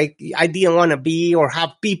 Because like I didn't want to be or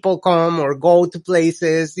have people come or go to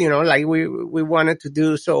places, like we wanted to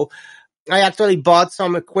do. So I actually bought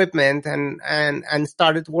some equipment and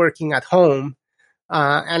started working at home.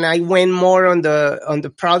 And I went more on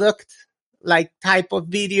the product like type of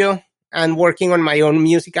video and working on my own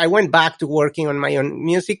music. I went back to working on my own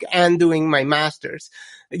music and doing my masters,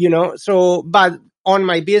 but on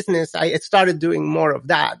my business, I started doing more of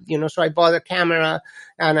that, so I bought a camera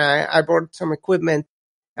and I bought some equipment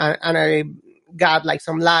and I got like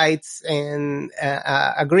some lights and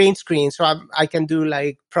a green screen. So I can do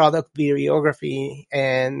like product videography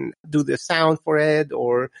and do the sound for it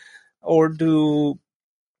or do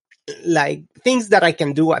like things that I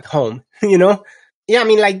can do at home, Yeah, I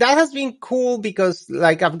mean, like that has been cool because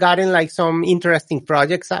like I've gotten like some interesting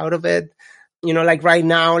projects out of it. Like right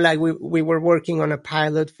now, like we were working on a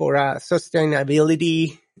pilot for a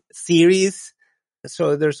sustainability series.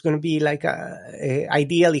 So there's going to be like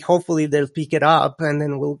ideally, hopefully they'll pick it up and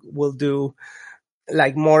then we'll do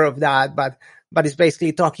like more of that. But it's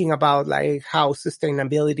basically talking about like how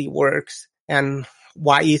sustainability works and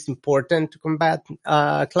why it's important to combat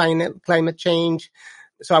climate change.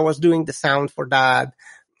 So I was doing the sound for that.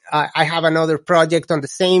 I have another project on the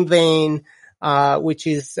same vein, which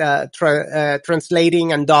is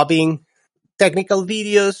translating and dubbing technical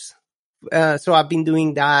videos. So I've been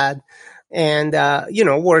doing that and,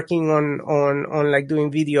 working on like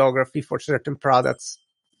doing videography for certain products.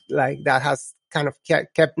 Like that has kind of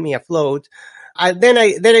kept me afloat. Then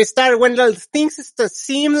I started when the things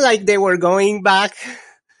seemed like they were going back,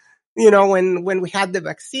 when we had the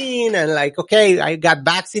vaccine and like, okay, I got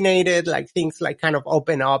vaccinated, like things like kind of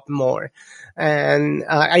open up more. And,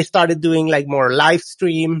 I started doing like more live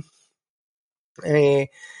stream.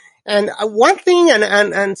 And one thing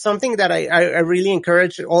and something that I really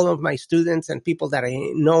encourage all of my students and people that I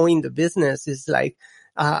know in the business is like,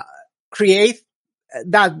 create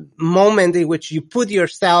that moment in which you put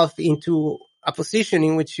yourself into a position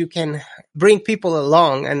in which you can bring people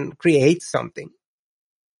along and create something,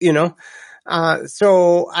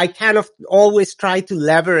 so I kind of always try to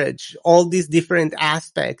leverage all these different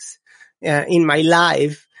aspects in my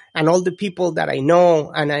life and all the people that I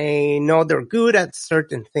know and I know they're good at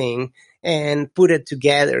certain thing and put it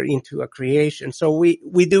together into a creation. So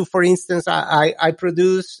we do, for instance, I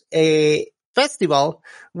produce a festival,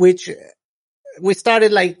 which we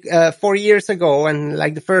started like 4 years ago, and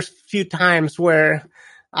like the first few times were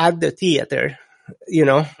at the theater,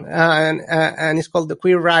 and it's called the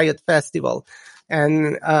Queer Riot Festival.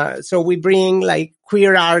 And so we bring like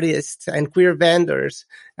queer artists and queer vendors,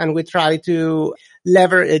 and we try to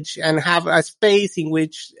leverage and have a space in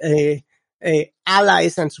which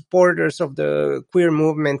allies and supporters of the queer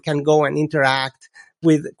movement can go and interact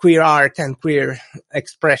with queer art and queer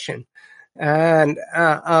expression. And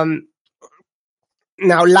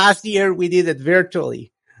now last year we did it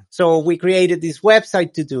virtually. So we created this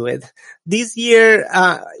website to do it. This year,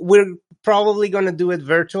 we're probably going to do it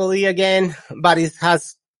virtually again, but it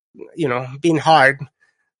has, been hard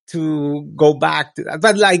to go back to that.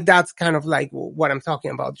 But like, that's kind of like what I'm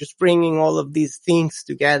talking about, just bringing all of these things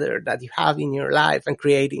together that you have in your life and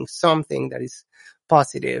creating something that is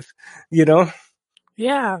positive, you know?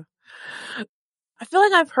 Yeah. I feel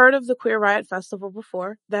like I've heard of the Queer Riot Festival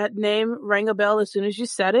before. That name rang a bell as soon as you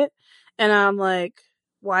said it. And I'm like,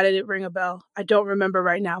 why did it ring a bell? I don't remember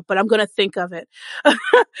right now, but I'm going to think of it.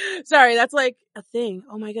 Sorry, that's like a thing.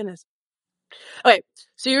 Oh my goodness. Okay,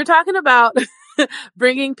 so you're talking about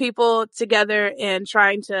bringing people together and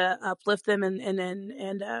trying to uplift them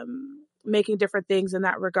and making different things in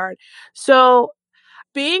that regard. So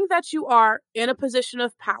being that you are in a position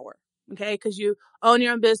of power, okay, because you own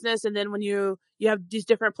your own business, and then when you have these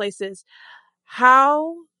different places,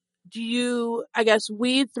 how do you, I guess,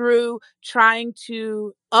 weed through trying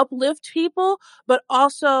to uplift people, but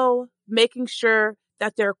also making sure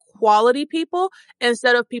that they're quality people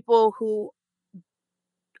instead of people who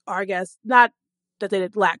are, I guess, not that they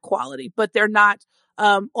lack quality, but they're not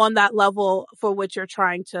on that level for which you're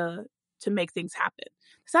trying to make things happen.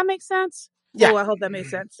 Does that make sense? Yeah. Oh, I hope that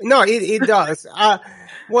makes sense. No, it does.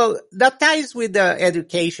 Well, that ties with the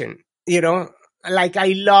education, you know, like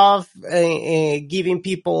I love giving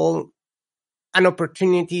people an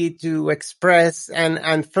opportunity to express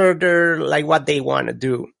and further like what they want to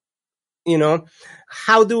do, you know.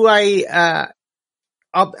 How do I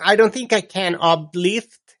don't think I can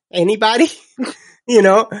uplift anybody, you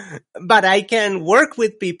know, but I can work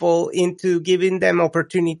with people into giving them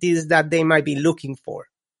opportunities that they might be looking for.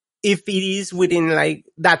 If it is within like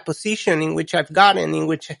that position in which I've gotten, in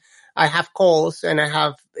which I have calls and I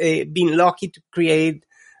have been lucky to create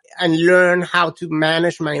and learn how to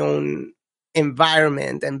manage my own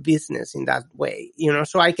environment and business in that way, you know,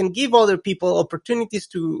 so I can give other people opportunities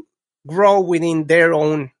to grow within their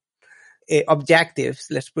own objectives.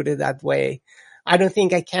 Let's put it that way. I don't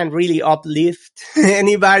think I can really uplift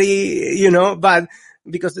anybody, you know, but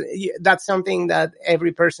because that's something that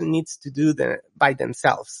every person needs to do by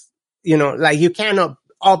themselves. You know, like you cannot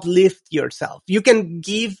uplift yourself. You can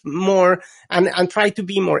give more and try to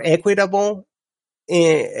be more equitable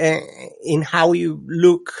in how you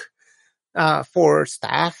look for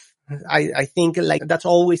staff. I think like that's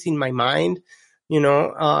always in my mind, you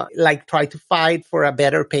know, like try to fight for a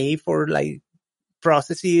better pay for like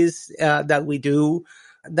processes that we do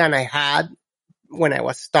than I had when I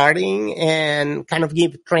was starting, and kind of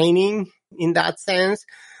give training in that sense.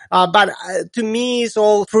 But to me, it's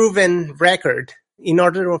all proven record. In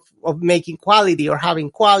order of making quality or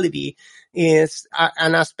having quality is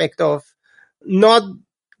an aspect of not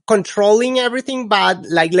controlling everything, but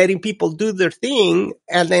like letting people do their thing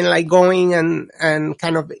and then like going and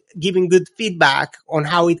kind of giving good feedback on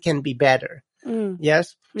how it can be better.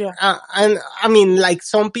 Yes. Yeah. And I mean, like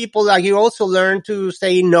some people, like you also learn to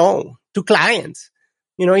say no to clients,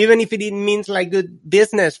 you know, even if it means like good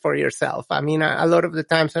business for yourself. I mean, a lot of the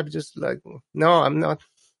times I'm just like, no,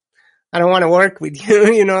 I don't want to work with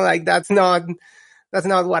you. You know, like that's not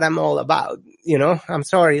what I'm all about. You know, I'm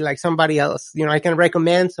sorry, like somebody else, you know, I can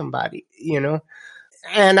recommend somebody, you know,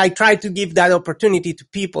 and I try to give that opportunity to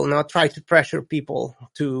people, not try to pressure people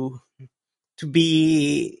to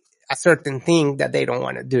be a certain thing that they don't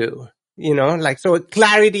want to do, you know, like, so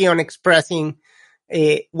clarity on expressing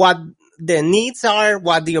what the needs are,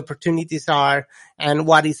 what the opportunities are, and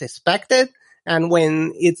what is expected. And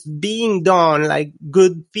when it's being done, like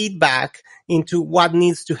good feedback into what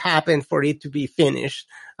needs to happen for it to be finished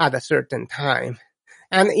at a certain time.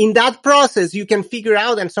 And in that process, you can figure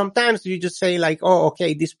out, and sometimes you just say like, oh,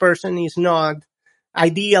 okay, this person is not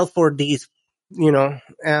ideal for this, you know,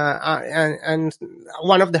 and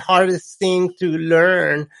one of the hardest things to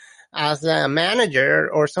learn as a manager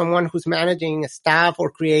or someone who's managing a staff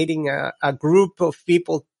or creating a group of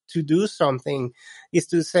people to do something is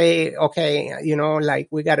to say, okay, you know, like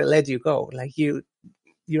we got to let you go. Like you're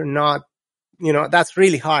not, you know, that's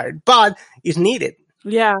really hard, but it's needed.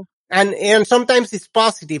 Yeah. And sometimes it's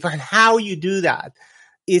positive, and how you do that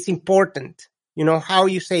is important. You know, how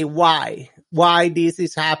you say why this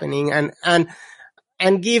is happening,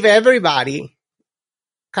 and give everybody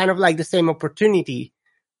kind of like the same opportunity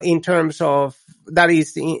in terms of that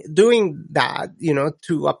is doing that, you know,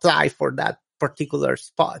 to apply for that particular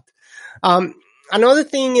spot. Another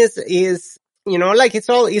thing is, you know, like it's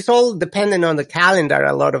all dependent on the calendar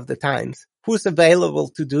a lot of the times. Who's available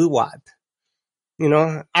to do what? You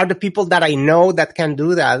know, are the people that I know that can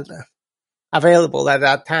do that available at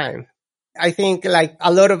that time? I think like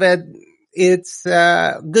a lot of it's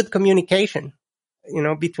good communication, you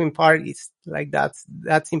know, between parties. Like that's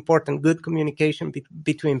important. Good communication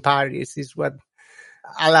between parties is what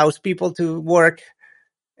allows people to work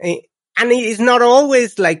and it's not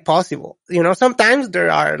always like possible. Sometimes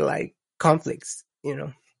there are like conflicts.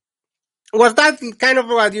 Was that kind of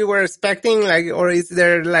what you were expecting? Like, or is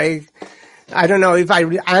there like, I don't know if I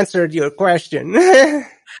answered your question.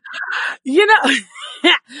 You know,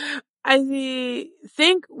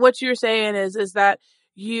 think what you're saying is that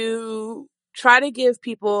you try to give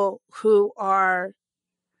people who are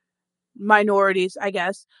minorities, I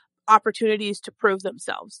guess, opportunities to prove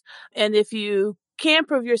themselves. And if you can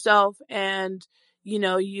prove yourself and,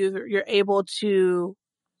 you're able to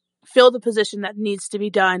fill the position that needs to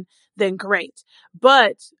be done, then great.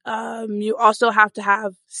 But you also have to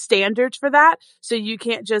have standards for that. So you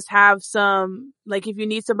can't just have like if you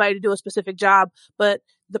need somebody to do a specific job, but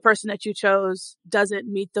the person that you chose doesn't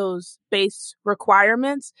meet those base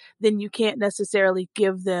requirements, then you can't necessarily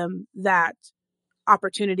give them that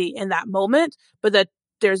opportunity in that moment, but that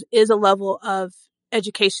is a level of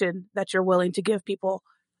education that you're willing to give people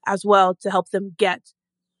as well to help them get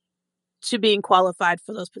to being qualified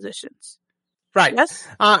for those positions. Right. Yes.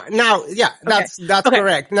 Now, yeah, that's Okay.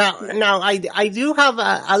 correct. Now, I do have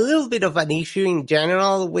a little bit of an issue in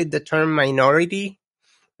general with the term minority,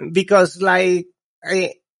 because like,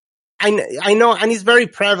 I know, and it's very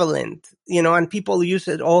prevalent, and people use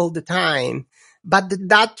it all the time. But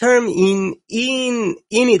that term in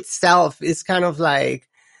itself is kind of like,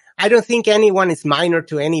 I don't think anyone is minor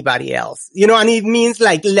to anybody else, and it means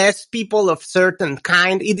like less people of certain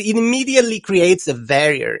kind. It immediately creates a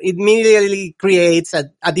barrier. It immediately creates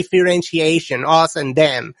a differentiation, us and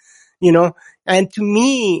them, and to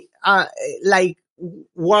me, like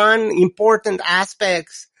one important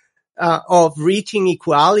aspect of reaching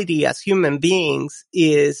equality as human beings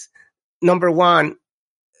is, number one,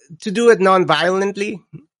 to do it non-violently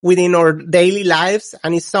within our daily lives.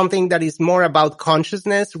 And it's something that is more about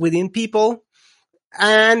consciousness within people.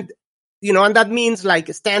 And, and that means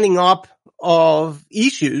like standing up of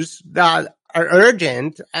issues that are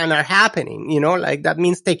urgent and are happening, like that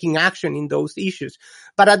means taking action in those issues.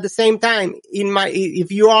 But at the same time,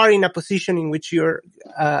 if you are in a position in which you're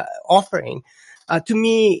offering, to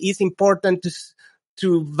me, it's important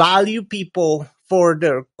to value people for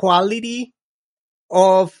their quality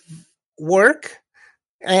of work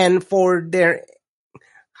and for their,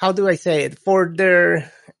 how do I say it, for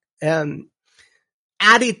their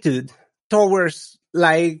attitude towards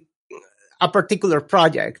like a particular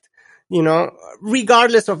project,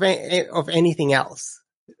 regardless of anything else.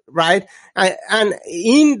 Right. And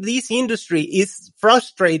in this industry, it's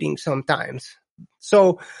frustrating sometimes.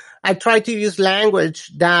 So I try to use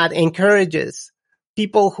language that encourages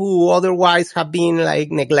people who otherwise have been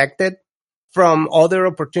like neglected from other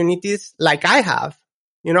opportunities, like I have,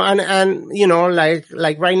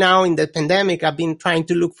 like right now in the pandemic, I've been trying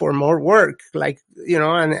to look for more work, like,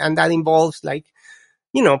 and that involves like,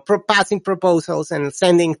 passing proposals and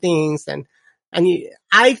sending things. And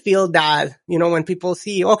I feel that, when people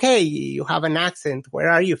see, okay, you have an accent, where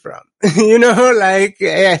are you from? And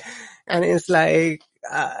it's like,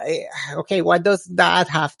 okay, what does that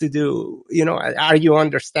have to do? Are you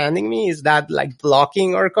understanding me? Is that like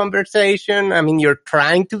blocking our conversation? I mean, you're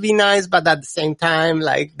trying to be nice, but at the same time,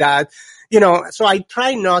 like that, so I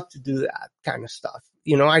try not to do that kind of stuff.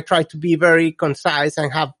 I try to be very concise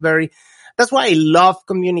and that's why I love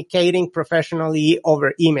communicating professionally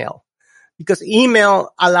over email, because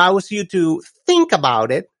email allows you to think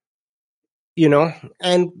about it,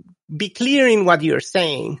 and be clear in what you're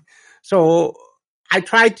saying. So I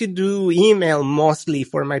try to do email mostly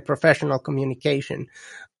for my professional communication.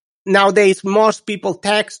 Nowadays, most people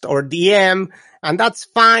text or DM, and that's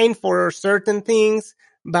fine for certain things.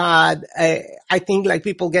 But I think like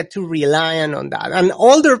people get too reliant on that. And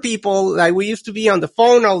older people, like we used to be on the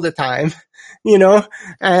phone all the time,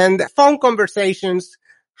 and phone conversations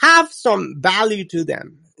have some value to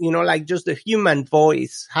them, like just the human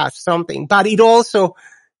voice has something, but it also,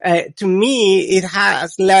 to me, it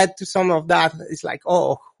has led to some of that. It's like,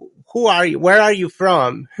 oh, who are you? Where are you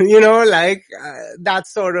from?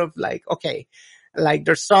 That's sort of like, okay, like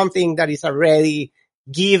there's something that is already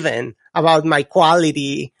given about my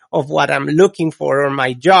quality of what I'm looking for or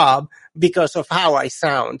my job because of how I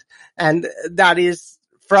sound. And that is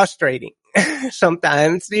frustrating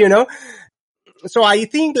sometimes, So I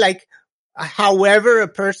think like, however a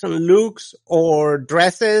person looks or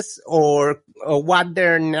dresses or what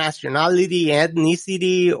their nationality,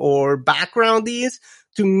 ethnicity, or background is,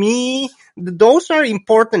 to me, those are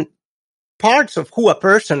important parts of who a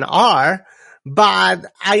person are, but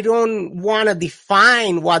I don't want to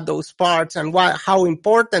define what those parts and how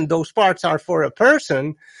important those parts are for a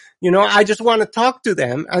person. I just want to talk to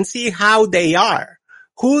them and see how they are,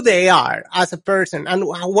 who they are as a person and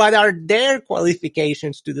what are their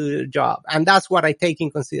qualifications to do the job. And that's what I take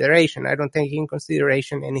in consideration. I don't take in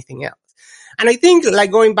consideration anything else. And I think,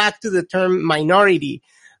 like, going back to the term minority,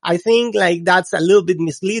 I think like that's a little bit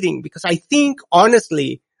misleading, because I think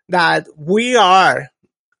honestly that we are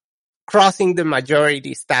crossing the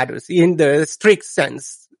majority status in the strict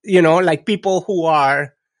sense, like people who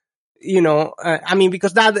are, I mean,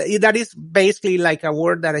 because that is basically like a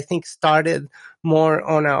word that I think started more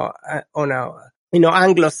on a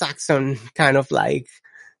Anglo-Saxon kind of like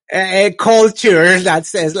a culture that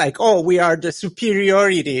says like, oh, we are the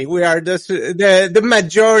superiority, we are the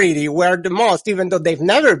majority, we're the most, even though they've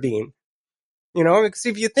never been, because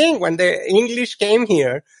if you think when the English came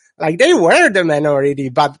here, like they were the minority,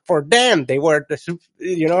 but for them, they were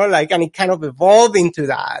like, and it kind of evolved into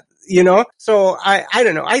that, So I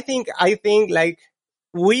don't know. I think like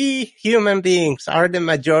we human beings are the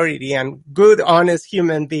majority, and good, honest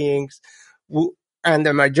human beings, and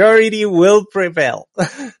the majority will prevail.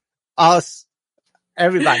 Us,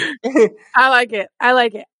 everybody. I like it.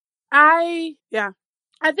 I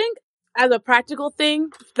think as a practical thing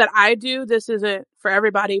that I do, this isn't for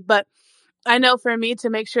everybody, but I know for me, to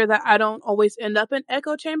make sure that I don't always end up in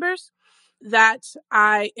echo chambers, that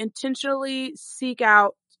I intentionally seek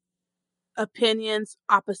out opinions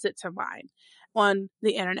opposite to mine on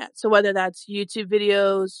the internet. So whether that's YouTube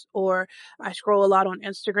videos, or I scroll a lot on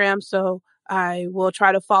Instagram, so I will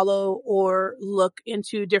try to follow or look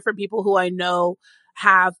into different people who I know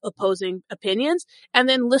have opposing opinions, and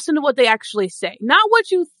then listen to what they actually say. Not what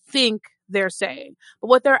you think they're saying, but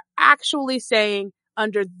what they're actually saying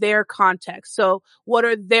under their context. So what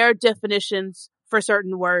are their definitions for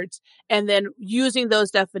certain words? And then using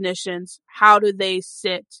those definitions, how do they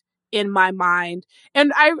sit in my mind?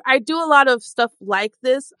 And I do a lot of stuff like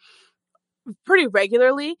this pretty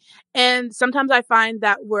regularly. And sometimes I find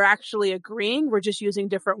that we're actually agreeing. We're just using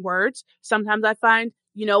different words. Sometimes I find,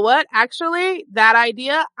 you know what? Actually, that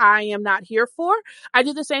idea I am not here for. I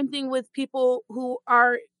do the same thing with people who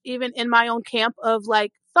are even in my own camp of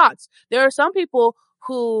like thoughts. There are some people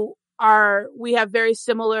who we have very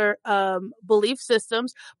similar belief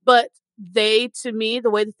systems, but to me, the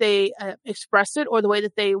way that they express it, or the way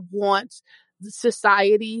that they want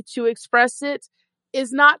society to express it,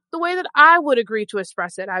 is not the way that I would agree to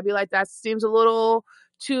express it. I'd be like, that seems a little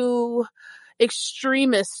too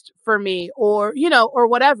extremist for me, or, or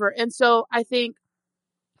whatever. And so I think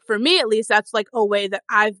for me, at least, that's like a way that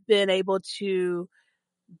I've been able to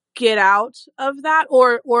get out of that,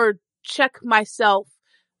 or check myself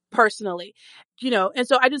personally, and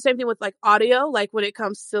so I do the same thing with like audio, like when it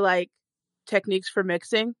comes to like techniques for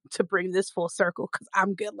mixing, to bring this full circle, because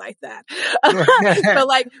I'm good like that. So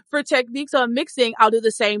like for techniques on mixing, I'll do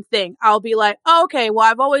the same thing. I'll be like, oh, okay,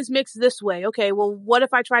 well, I've always mixed this way. Okay, well, what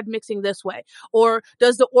if I tried mixing this way? Or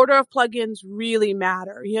does the order of plugins really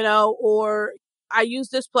matter? Or I use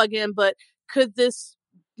this plugin, but could this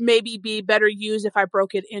maybe be better used if I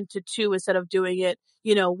broke it into two instead of doing it,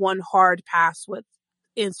 one hard pass with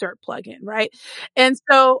insert plugin, right? And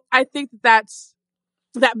so I think that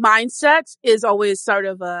mindset is always sort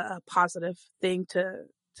of a positive thing to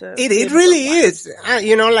It really is.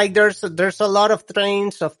 Like there's a lot of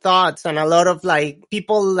trains of thoughts, and a lot of like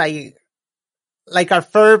people like are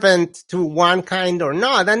fervent to one kind or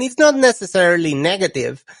not. And it's not necessarily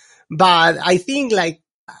negative, but I think like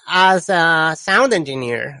as a sound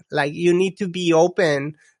engineer, like you need to be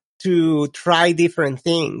open to try different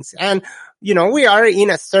things. And, we are in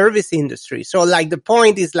a service industry. So like the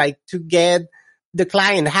point is like to get the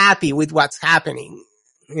client happy with what's happening,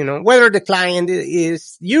 whether the client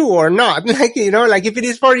is you or not. Like, like if it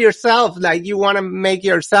is for yourself, like you want to make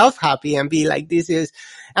yourself happy and be like,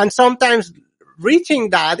 and sometimes reaching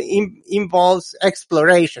that involves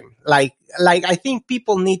exploration. Like I think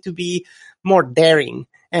people need to be more daring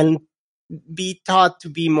and be taught to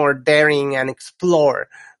be more daring and explore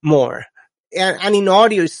more. And in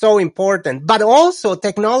audio is so important, but also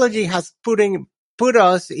technology has put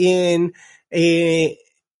us in a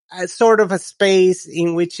sort of a space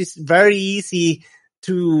in which it's very easy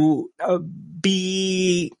to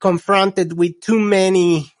be confronted with too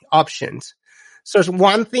many options. So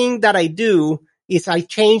one thing that I do is I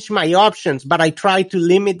change my options, but I try to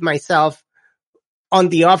limit myself on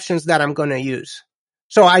the options that I'm going to use.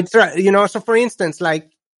 So I try, so for instance,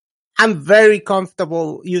 like I'm very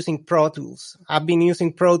comfortable using Pro Tools. I've been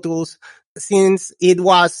using Pro Tools since it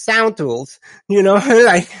was Sound Tools,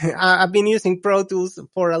 like I've been using Pro Tools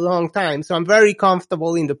for a long time. So I'm very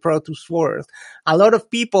comfortable in the Pro Tools world. A lot of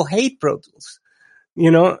people hate Pro Tools.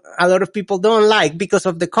 A lot of people don't like because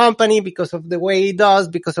of the company, because of the way it does,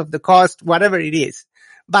 because of the cost, whatever it is.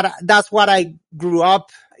 but that's what I grew up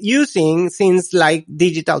using since like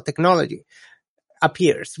digital technology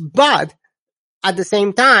appears. But at the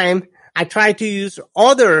same time, I try to use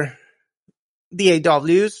other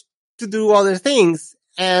DAWs to do other things.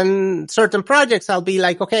 And certain projects, I'll be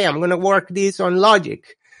like, okay, I'm going to work this on Logic,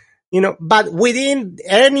 but within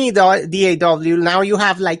any DAW, now you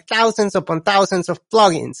have like thousands upon thousands of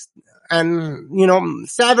plugins and,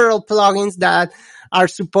 several plugins that are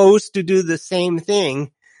supposed to do the same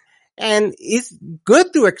thing. And it's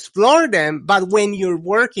good to explore them, but when you're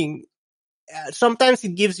working, sometimes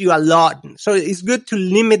it gives you a lot. So it's good to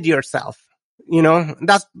limit yourself.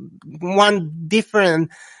 That's one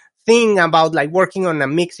different thing about like working on a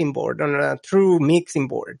mixing board, on a true mixing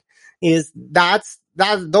board, is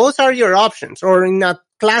those are your options. Or in a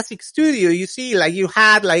classic studio, you see like you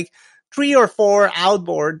had like 3 or 4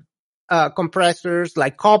 outboard compressors,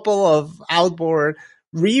 like couple of outboard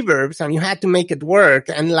reverbs, and you had to make it work.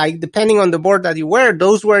 And like, depending on the board that you were,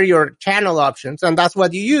 those were your channel options. And that's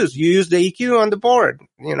what you use. You use the EQ on the board,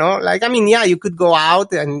 yeah, you could go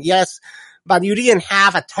out and yes, but you didn't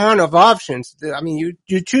have a ton of options. I mean,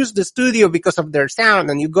 you choose the studio because of their sound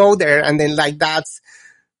and you go there and then like, that's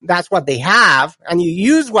what they have and you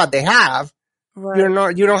use what they have. Right.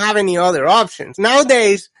 You don't have any other options.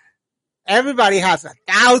 Nowadays, everybody has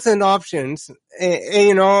 1,000 options,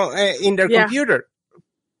 in their computer.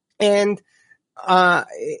 And,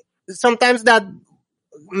 sometimes that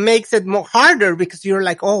makes it more harder because you're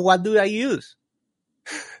like, oh, what do I use?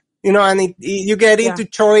 And you get into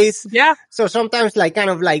choice. Yeah. So sometimes like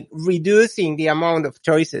kind of like reducing the amount of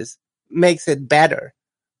choices makes it better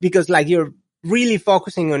because like you're really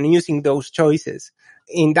focusing on using those choices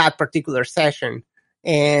in that particular session.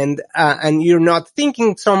 And you're not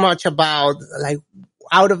thinking so much about like,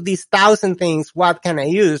 out of these 1,000 things, what can I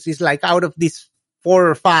use? It's like, out of these 4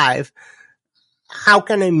 or 5, how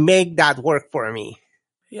can I make that work for me?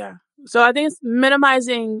 Yeah. So I think it's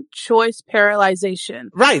minimizing choice paralyzation.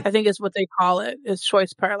 Right. I think is what they call it, is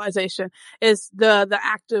choice paralyzation, is the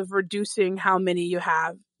act of reducing how many you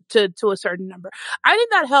have to a certain number. I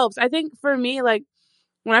think that helps. I think for me, like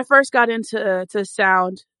when I first got into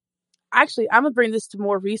sound, actually, I'm going to bring this to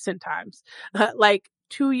more recent times, like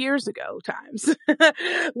 2 years ago times.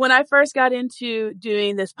 When I first got into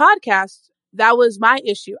doing this podcast, that was my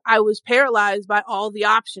issue. I was paralyzed by all the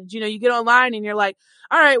options. You get online and you're like,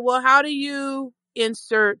 all right, well, how do you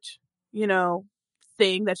insert,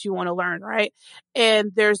 thing that you want to learn, right?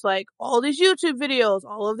 And there's like all these YouTube videos,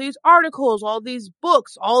 all of these articles, all these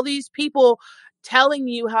books, all these people telling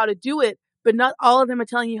you how to do it, but not all of them are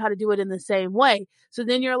telling you how to do it in the same way. So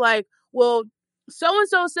then you're like, well,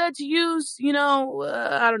 so-and-so said to use, I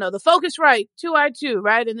don't know, the Focusrite 2i2,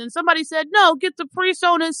 right? And then somebody said, no, get the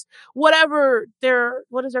PreSonus, whatever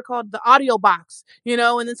what is it called? The audio box, and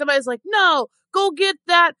then somebody's like, no, go get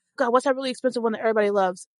that. God, what's that really expensive one that everybody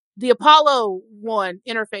loves? The Apollo one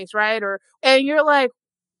interface, right? And you're like,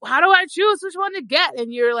 how do I choose which one to get?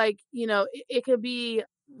 And you're like, it can be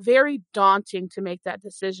very daunting to make that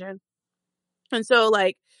decision. And so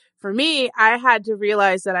like, for me, I had to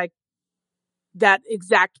realize that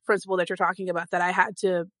exact principle that you're talking about, that I had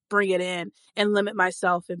to bring it in and limit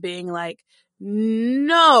myself and being like,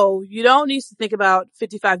 no, you don't need to think about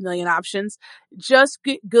 55 million options. Just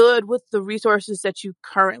get good with the resources that you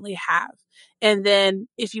currently have. And then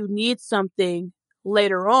if you need something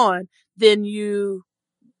later on, then you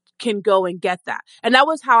can go and get that. And that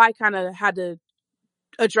was how I kind of had to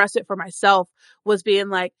address it for myself, was being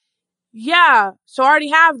like, yeah, so I already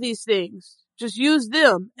have these things. Just use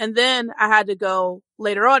them. And then I had to go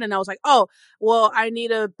later on and I was like, oh, well, I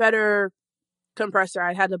need a better compressor.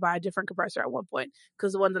 I had to buy a different compressor at one point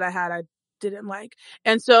because the one that I had, I didn't like.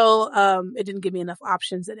 And so, it didn't give me enough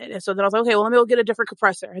options in it. And so then I was like, okay, well, let me go get a different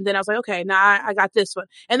compressor. And then I was like, okay, now I got this one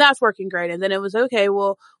and that's working great. And then it was, okay,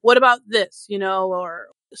 well, what about this, or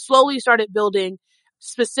slowly started building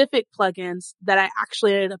specific plugins that I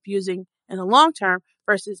actually ended up using in the long term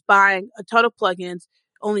versus buying a ton of plugins,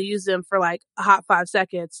 only use them for like a hot 5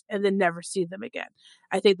 seconds and then never see them again.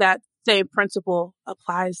 I think that same principle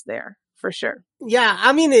applies there for sure. Yeah.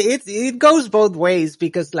 I mean, it goes both ways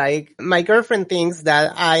because like my girlfriend thinks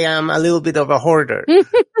that I am a little bit of a hoarder,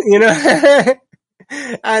 and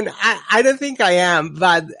I don't think I am,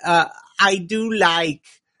 but, I do like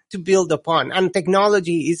to build upon, and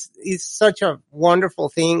technology is such a wonderful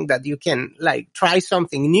thing that you can like try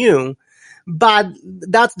something new, but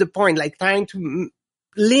that's the point, like trying to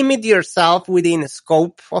limit yourself within a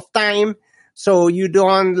scope of time so you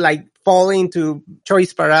don't like fall into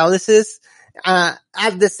choice paralysis. At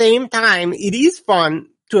the same time, it is fun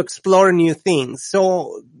to explore new things.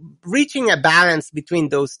 So reaching a balance between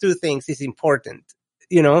those two things is important,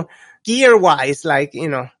 gear wise, like,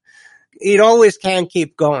 it always can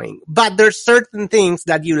keep going, but there's certain things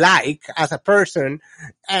that you like as a person,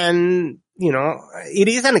 and, it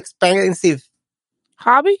is an expensive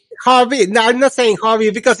Hobby? No, I'm not saying hobby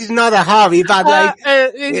because it's not a hobby, but like,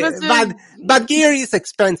 expensive. but gear is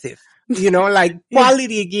expensive, like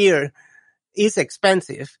quality gear is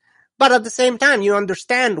expensive, but at the same time, you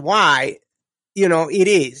understand why, it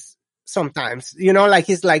is sometimes, like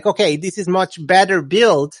it's like, okay, this is much better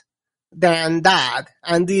built than that.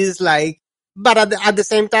 And this like, but at the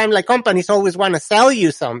same time, like companies always want to sell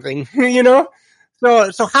you something,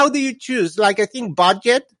 So how do you choose? Like, I think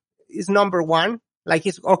budget is number one. Like,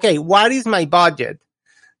 it's okay. What is my budget?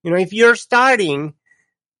 If you're starting,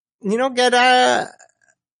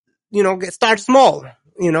 start small,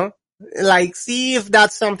 like see if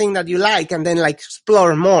that's something that you like, and then like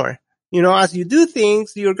explore more. As you do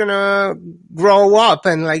things, you're going to grow up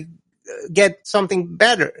and like get something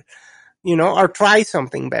better, or try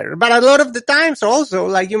something better. But a lot of the times also,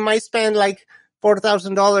 like you might spend like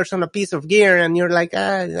 $4,000 on a piece of gear and you're like,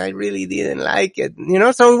 I really didn't like it,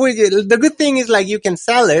 so the good thing is like you can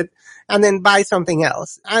sell it and then buy something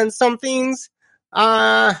else. And some things,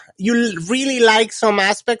 you really like some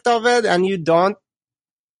aspect of it and you don't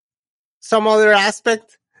some other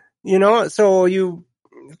aspect, so you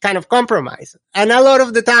kind of compromise. And a lot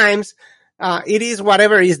of the times, it is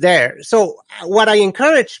whatever is there. So what I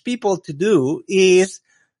encourage people to do is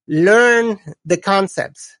learn the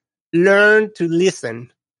concepts, learn to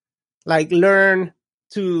listen, like learn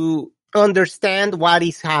to understand what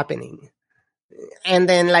is happening. And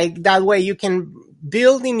then like that way you can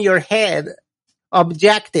build in your head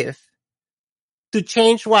objective to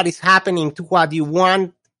change what is happening to what you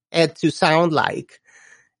want it to sound like.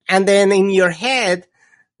 And then in your head,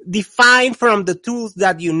 define from the tools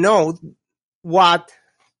that you know what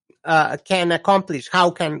can accomplish.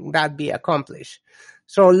 How can that be accomplished?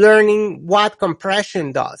 So learning what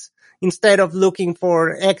compression does instead of looking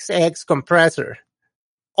for XX compressor.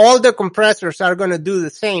 All the compressors are going to do the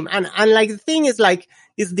same. And like the thing is like,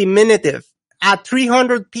 it's diminutive. A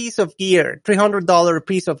 $300 piece of gear, $300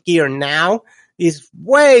 piece of gear now is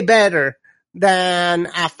way better than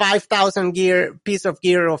a 5,000 gear piece of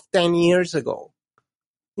gear of 10 years ago,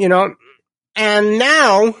 and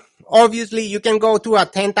now obviously you can go to a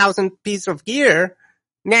 10,000 piece of gear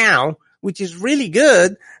now, which is really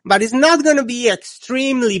good, but it's not going to be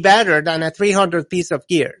extremely better than a 300 piece of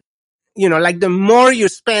gear. Like the more you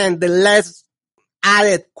spend, the less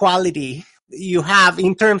added quality you have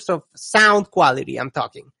in terms of sound quality. I'm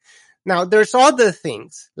talking. Now there's other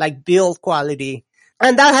things like build quality,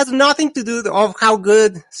 and that has nothing to do of how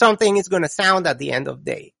good something is going to sound at the end of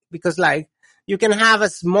the day. Because like you can have a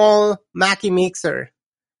small Mackie mixer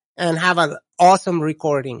and have an awesome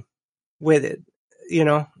recording with it,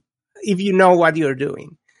 if you know what you're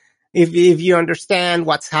doing. If you understand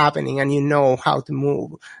what's happening and you know how to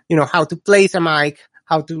move, how to place a mic,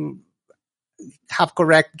 how to have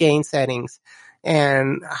correct gain settings,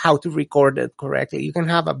 and how to record it correctly. You can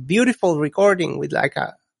have a beautiful recording with like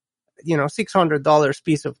a, $600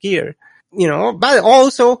 piece of gear, but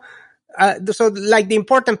also, so like the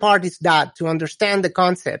important part is that to understand the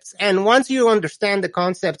concepts. And once you understand the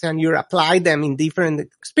concepts and you apply them in different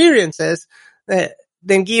experiences,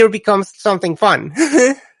 then gear becomes something fun.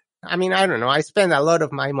 I mean, I don't know. I spend a lot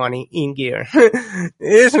of my money in gear.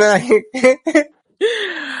 It's like,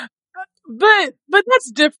 but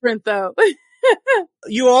that's different though.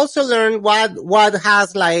 you also learn what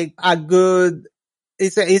has like a good,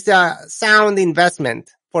 it's a sound investment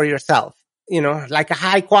for yourself, like a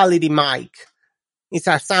high quality mic. It's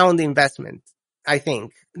a sound investment, I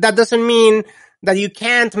think. That doesn't mean that you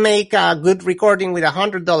can't make a good recording with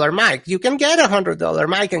 $100 mic. You can get $100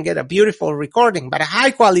 mic and get a beautiful recording, but a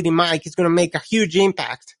high quality mic is going to make a huge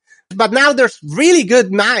impact. But now there's really good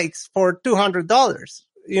mics for $200,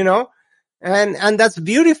 and that's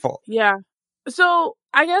beautiful. Yeah. So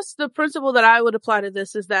I guess the principle that I would apply to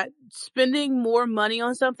this is that spending more money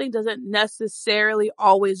on something doesn't necessarily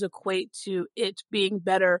always equate to it being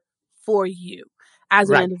better for you as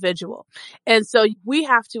an individual. And so we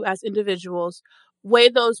have to, as individuals, weigh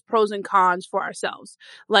those pros and cons for ourselves.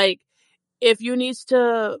 Like, if you need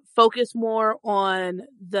to focus more on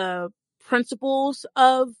the principles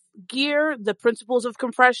of gear, the principles of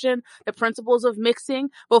compression, the principles of mixing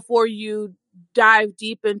before you dive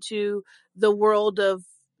deep into the world of,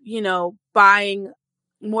 buying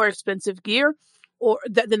more expensive gear, or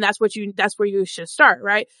then that's where you should start,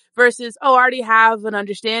 right? Versus, I already have an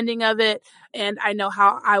understanding of it and I know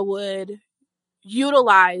how I would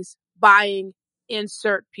utilize buying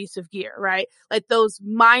insert piece of gear, right? Like those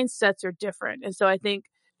mindsets are different. And so I think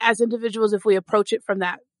as individuals, if we approach it from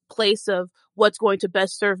that place of what's going to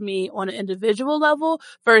best serve me on an individual level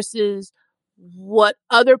versus what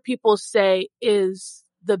other people say is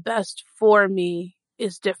the best for me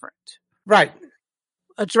is different. Right.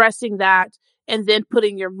 Addressing that and then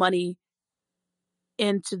putting your money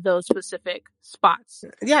into those specific spots.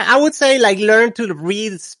 Yeah, I would say like learn to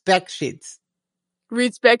read spec sheets.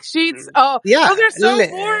 Read spec sheets? Oh, Yeah. those are so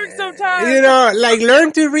boring sometimes. You know, like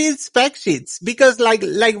learn to read spec sheets because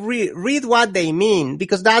read what they mean,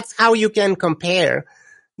 because that's how you can compare,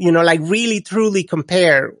 you know, like really truly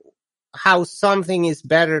compare how something is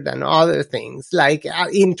better than other things, like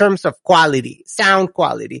in terms of quality, sound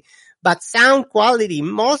quality. But sound quality,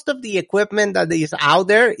 most of the equipment that is out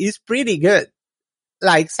there is pretty good.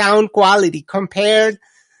 Like sound quality compared,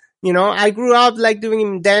 you know, I grew up like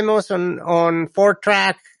doing demos on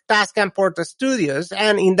 4-track Tascam Porta Studios.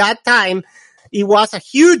 And in that time, it was a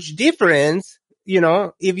huge difference. You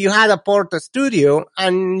know, if you had a Porta Studio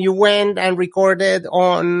and you went and recorded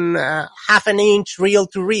on half an inch reel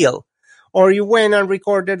to reel, or you went and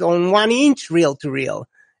recorded on 1 inch reel to reel.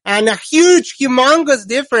 And a huge, humongous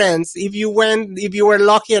difference if you were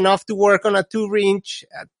lucky enough to work on a 2-inch,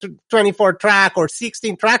 24 track or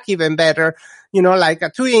 16 track, even better. You know, like a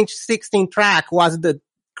 2-inch 16 track was the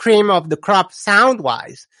cream of the crop sound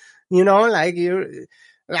wise. You know, like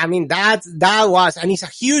that was, and it's a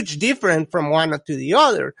huge difference from one to the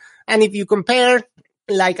other. And if you compare,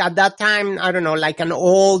 like at that time, I don't know, like an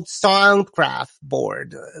old Soundcraft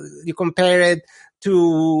board, you compare it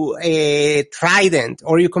to a Trident,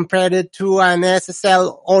 or you compare it to an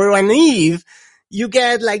SSL or an Eve, you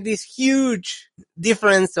get like this huge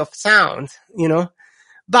difference of sound, you know,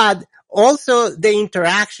 but also the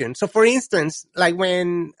interaction. So for instance, like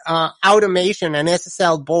when automation and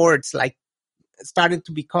SSL boards like started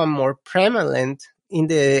to become more prevalent in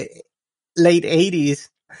the late 80s,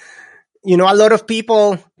 you know, a lot of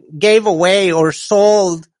people gave away or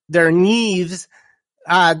sold their Neves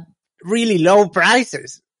at really low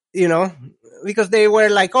prices, you know, because they were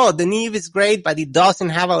like, oh, the Neve is great, but it doesn't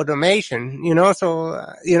have automation, you know, so,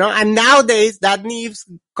 you know, and nowadays that Neves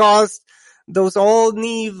cost, those old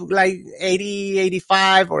Neve, like 80,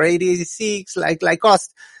 85 or 80, 86, like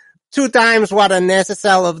cost 2 times what an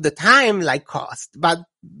SSL of the time like cost. But,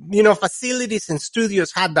 you know, facilities and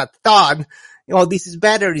studios had that thought, oh, this is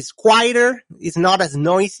better, it's quieter, it's not as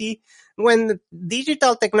noisy. When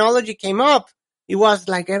digital technology came up, it was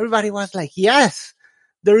like everybody was like, yes,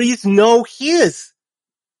 there is no hiss.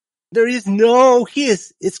 There is no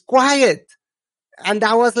hiss. It's quiet. And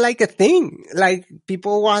that was like a thing. Like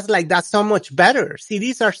people was like, that's so much better.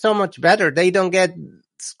 CDs are so much better. They don't get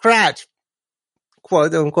scratched,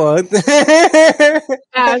 quote unquote.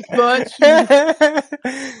 As much.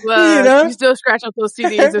 Well, you know? you still scratch up those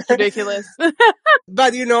CDs. It's ridiculous.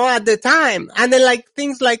 But you know, at the time, and then like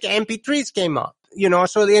things like MP3s came up, you know,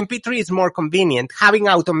 so the MP3 is more convenient. Having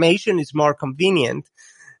automation is more convenient.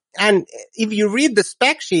 And if you read the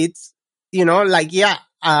spec sheets, you know, like, yeah,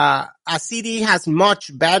 a CD has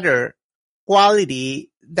much better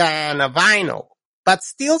quality than a vinyl, but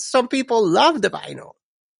still some people love the vinyl,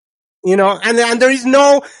 you know, and there is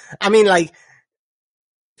no, I mean, like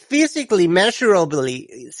physically,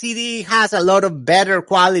 measurably, CD has a lot of better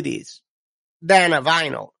qualities than a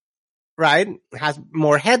vinyl, right? It has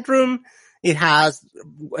more headroom. It has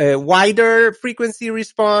a wider frequency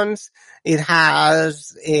response. It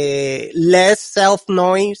has a less self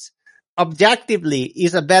noise. Objectively,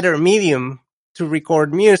 is a better medium to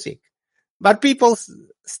record music, but people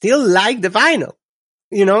still like the vinyl,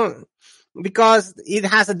 you know, because it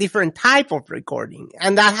has a different type of recording,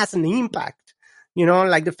 and that has an impact, you know,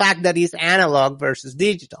 like the fact that it's analog versus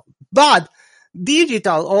digital. But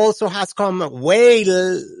digital also has come way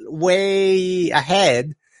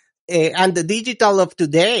ahead, and the digital of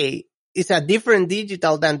today is a different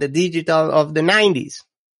digital than the digital of the 90s,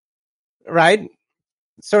 right?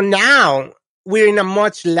 So now we're in a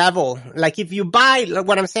much level. Like if you buy,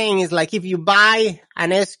 what I'm saying is like if you buy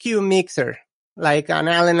an SQ mixer, like an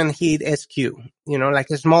Allen and Heath SQ, you know,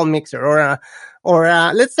 like a small mixer, or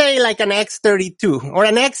let's say like an X32 or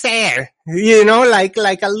an XR, you know, like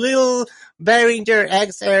a little Behringer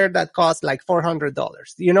XR that costs like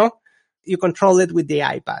 $400, you know, you control it with the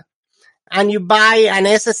iPad, and you buy an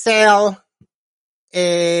SSL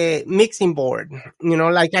a mixing board, you know,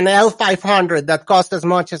 like an L500 that costs as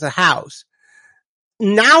much as a house.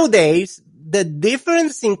 Nowadays, the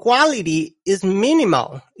difference in quality is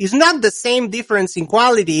minimal. It's not the same difference in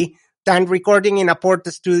quality than recording in a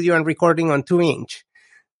Porta Studio and recording on 2-inch,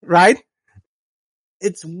 right?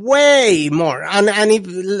 it's way more. And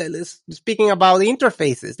if speaking about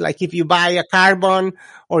interfaces, like if you buy a Carbon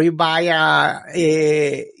or you buy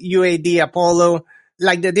a UAD Apollo,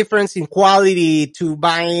 like the difference in quality to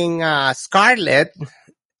buying a Scarlett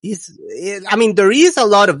I mean, there is a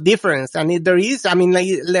lot of difference. And there is, I mean,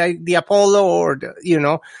 like the Apollo or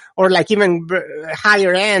or like even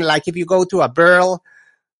higher end, like if you go to a Burl,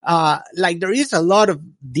 like there is a lot of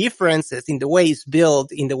differences in the way it's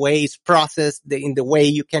built, in the way it's processed, in the way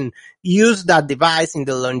you can use that device, in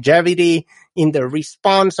the longevity, in the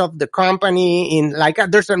response of the company,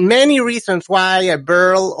 there's many reasons why a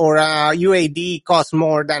Burl or a UAD costs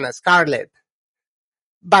more than a Scarlett.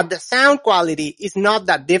 But the sound quality is not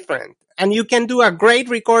that different. And you can do a great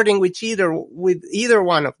recording with either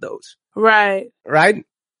one of those. Right. Right?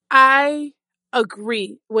 I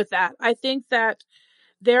agree with that. I think that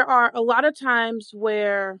there are a lot of times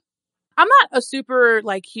where I'm not a super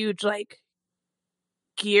huge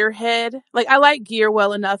gearhead. Like I like gear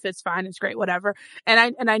well enough. It's fine. It's great. Whatever.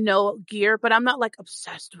 And I know gear, but I'm not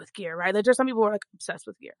obsessed with gear, right? Like there's some people who are obsessed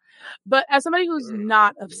with gear, but as somebody who's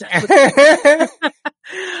not obsessed with gear,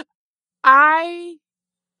 I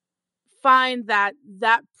find that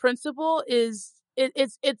principle is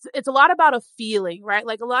it's a lot about a feeling, right?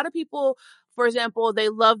 Like a lot of people, for example, they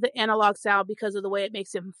love the analog sound because of the way it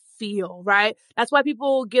makes them feel, right? That's why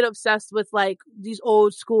people get obsessed with these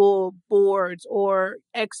old school boards or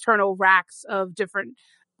external racks of different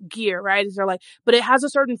gear, right? They're but it has a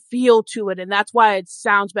certain feel to it, and that's why it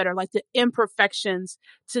sounds better. Like the imperfections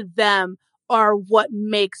to them are what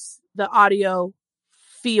makes the audio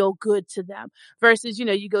feel good to them versus,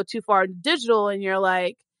 you go too far into digital and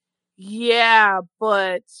you're yeah,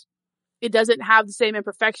 but it doesn't have the same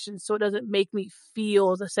imperfections. So it doesn't make me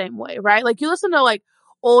feel the same way, right? Like you listen to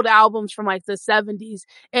old albums from the 70s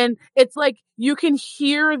and it's you can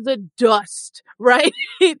hear the dust, right?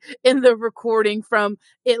 in the recording from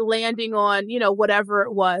it landing on, whatever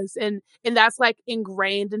it was. And that's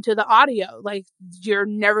ingrained into the audio. Like you're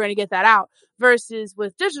never going to get that out versus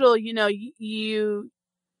with digital, you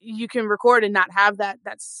can record and not have that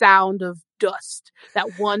sound of dust,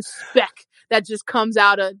 that one speck that just comes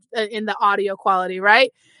out in the audio quality,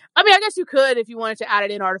 right? I mean, I guess you could if you wanted to add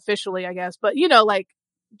it in artificially, I guess, but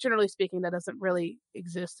generally speaking, that doesn't really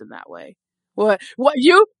exist in that way. What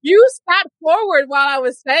you sat forward while I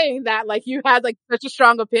was saying that, you had such a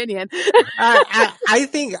strong opinion. I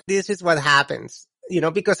think this is what happens,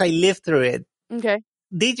 because I lived through it. Okay.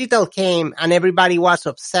 Digital came and everybody was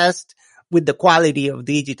obsessed with the quality of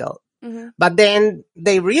digital. Mm-hmm. But then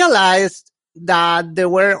they realized that there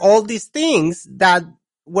were all these things that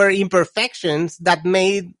were imperfections that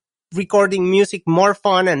made recording music more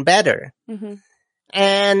fun and better. Mm-hmm.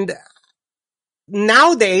 And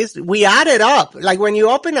nowadays we add it up. Like when you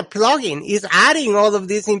open a plugin, it's adding all of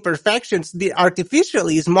these imperfections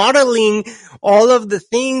artificially. It's modeling all of the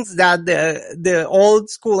things that the old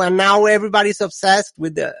school, and now everybody's obsessed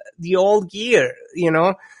with the old gear,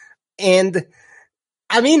 and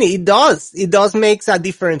I mean, it does makes a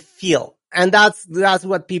different feel. And that's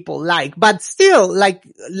what people like. But still, like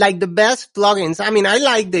the best plugins, I mean, I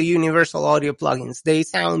like the Universal Audio plugins. They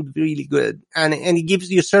sound really good. And it gives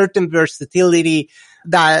you certain versatility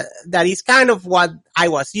that is kind of what I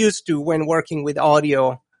was used to when working with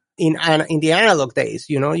audio in the analog days.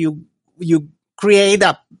 You create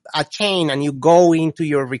a chain and you go into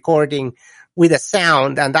your recording with a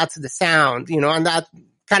sound, and that's the sound, and that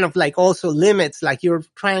kind of also limits, you're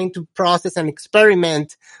trying to process and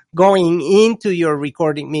experiment going into your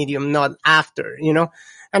recording medium, not after,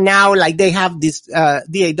 and now they have this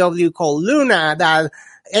DAW called Luna that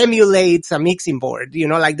emulates a mixing board,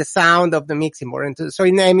 the sound of the mixing board. And so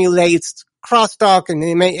it emulates crosstalk, and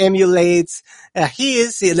it emulates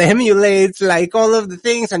hiss, it emulates all of the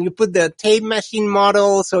things, and you put the tape machine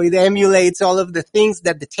model, so it emulates all of the things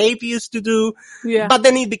that the tape used to do. Yeah. But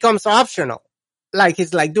then it becomes optional.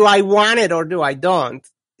 It's do I want it or do I don't?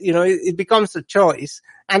 It becomes a choice.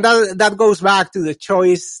 And that goes back to the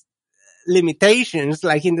choice limitations,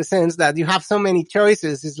 in the sense that you have so many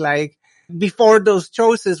choices. It's before those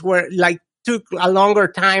choices were took a longer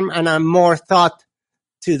time and a more thought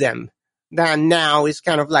to them than now. It's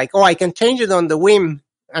kind of I can change it on the whim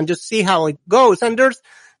and just see how it goes. And there's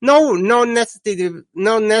no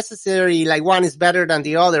necessary one is better than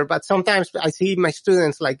the other. But sometimes I see my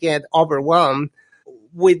students get overwhelmed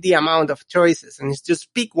with the amount of choices, and it's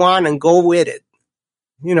just pick one and go with it.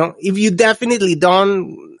 If you definitely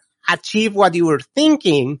don't achieve what you were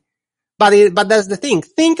thinking, but that's the thing.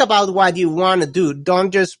 Think about what you want to do.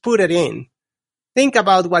 Don't just put it in. Think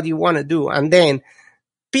about what you want to do, and then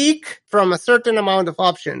pick from a certain amount of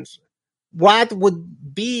options what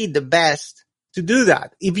would be the best to do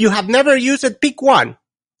that? If you have never used it, pick one,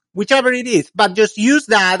 whichever it is, but just use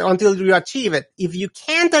that until you achieve it. If you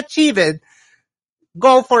can't achieve it,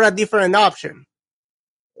 go for a different option.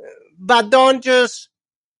 But don't just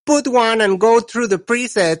put one and go through the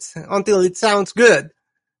presets until it sounds good.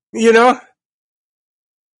 You know,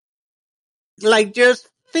 like just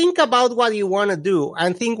think about what you want to do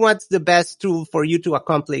and think what's the best tool for you to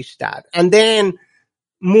accomplish that, and then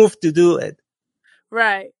move to do it.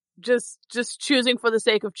 Right. Just choosing for the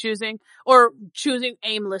sake of choosing, or choosing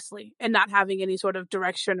aimlessly and not having any sort of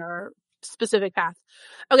direction or specific path.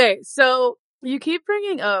 Okay. So you keep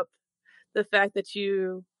bringing up the fact that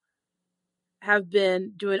you have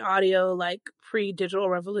been doing audio like pre-digital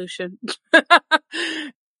revolution,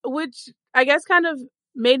 which I guess kind of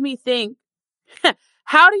made me think,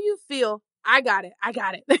 how do you feel? I got it.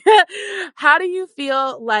 How do you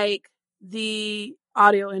feel like the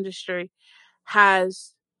audio industry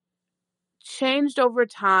has changed over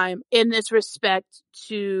time in this respect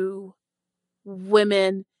to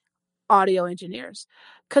women audio engineers?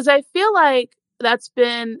 Because I feel like that's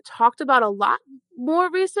been talked about a lot more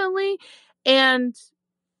recently, and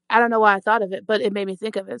I don't know why I thought of it, but it made me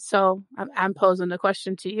think of it. So I'm posing the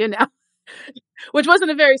question to you now, which wasn't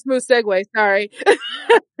a very smooth segue. Sorry.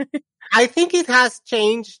 I think it has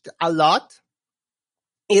changed a lot.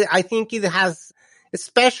 I think it has,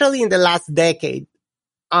 especially in the last decade,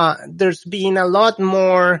 there's been a lot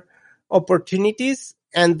more opportunities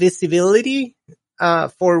and visibility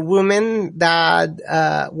for women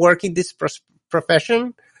that work in this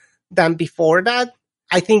profession than before that.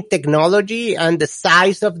 I think technology and the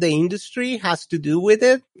size of the industry has to do with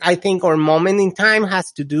it. I think our moment in time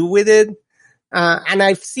has to do with it. And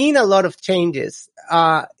I've seen a lot of changes.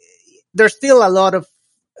 There's still a lot of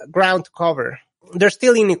ground to cover. There's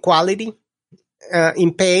still inequality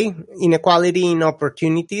in pay, inequality in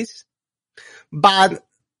opportunities, but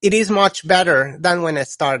it is much better than when I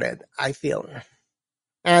started, I feel.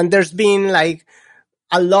 And there's been like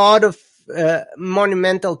a lot of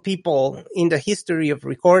monumental people in the history of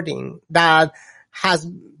recording that has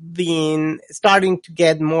been starting to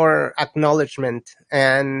get more acknowledgement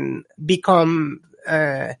and become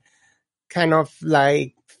kind of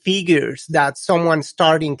like figures that someone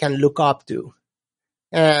starting can look up to.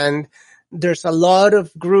 And there's a lot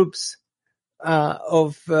of groups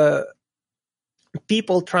of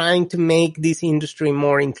people trying to make this industry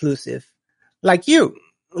more inclusive. Like you,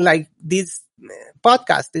 like this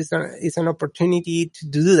podcast is an opportunity to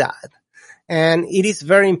do that. And it is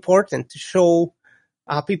very important to show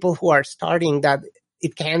people who are starting that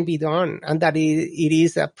it can be done and that it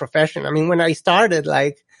is a profession. I mean, when I started,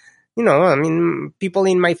 like, you know, I mean, people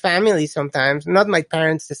in my family sometimes, not my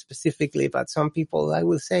parents specifically, but some people, I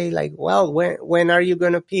will say like, well, when are you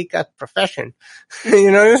going to pick a profession?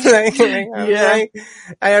 You know, Yeah.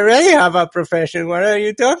 I already have a profession. What are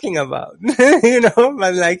you talking about? You know,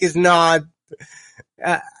 but like, it's not,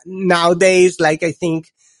 nowadays, like, I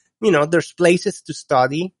think, you know, there's places to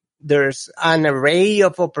study. There's an array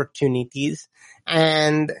of opportunities,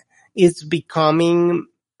 and it's becoming,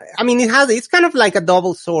 I mean, it's kind of like a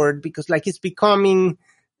double sword, because like it's becoming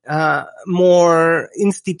more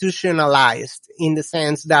institutionalized in the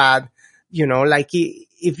sense that, you know, like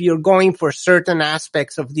if you're going for certain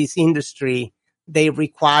aspects of this industry, they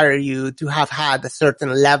require you to have had a certain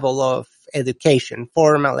level of education,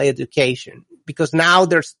 formal education, because now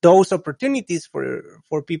there's those opportunities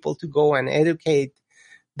for people to go and educate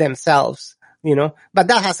themselves, you know, but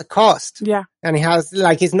that has a cost. Yeah. And it has,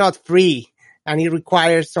 like, it's not free, and it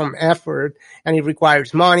requires some effort, and it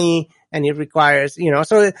requires money, and it requires, you know,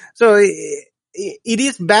 so it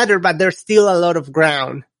is better, but there's still a lot of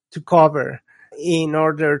ground to cover in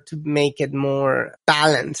order to make it more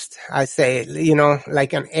balanced, I say, you know,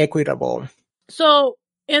 like an equitable. So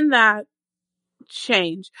in that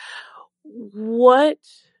change, what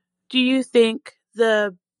do you think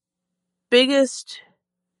the biggest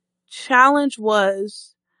challenge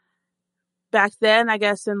was back then, I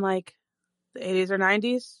guess in like the 80s or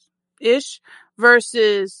 90s ish,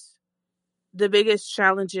 versus the biggest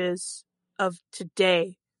challenges of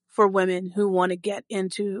today for women who want to get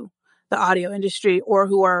into the audio industry or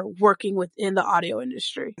who are working within the audio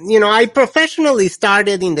industry? You know, I professionally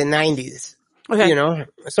started in the 90s. Okay. You know,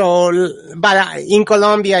 so, but in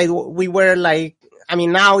Colombia, we were like, I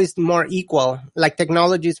mean, now it's more equal, like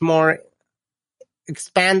technology is more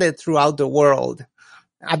expanded throughout the world.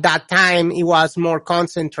 At that time, it was more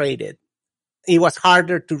concentrated. It was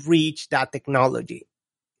harder to reach that technology,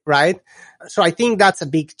 right? So I think that's a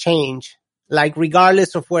big change. Like,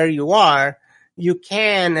 regardless of where you are, you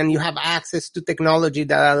can, and you have access to technology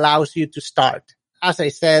that allows you to start. As I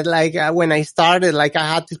said, like when I started, like I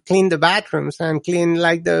had to clean the bathrooms and clean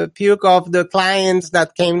like the puke of the clients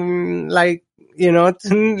that came, like, I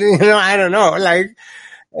don't know,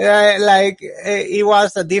 it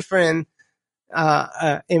was a different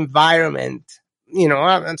environment,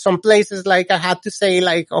 and some places, like I had to say,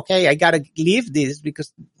 like, okay, I gotta leave this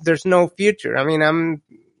because there's no future. I mean, I'm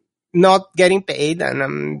not getting paid and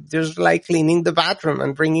I'm just like cleaning the bathroom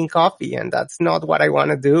and bringing coffee, and that's not what I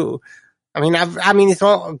want to do. I mean, it's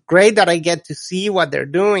all great that I get to see what they're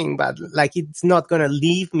doing, but like, it's not going to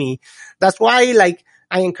leave me. That's why, like,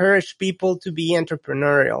 I encourage people to be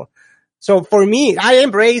entrepreneurial. So for me, I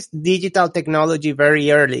embraced digital technology very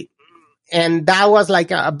early, and that was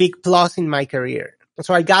like a big plus in my career.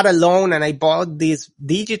 So I got a loan and I bought this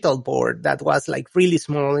digital board that was like really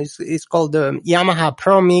small. It's called the Yamaha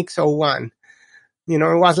Pro Mix 01. It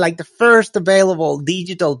was like the first available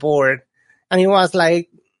digital board. And it was like,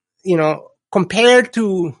 compared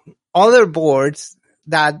to other boards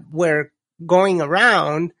that were going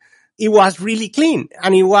around, it was really clean.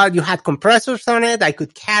 And you had compressors on it. I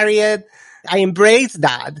could carry it. I embraced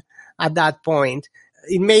that at that point.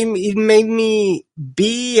 It made me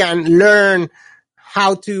be and learn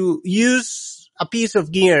how to use a piece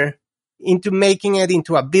of gear into making it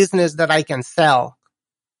into a business that I can sell.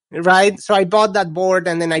 Right? So I bought that board,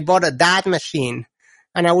 and then I bought a DAT machine,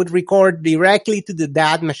 and I would record directly to the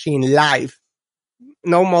DAT machine live.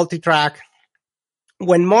 No multi-track.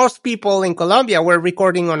 When most people in Colombia were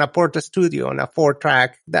recording on a Porta Studio, on a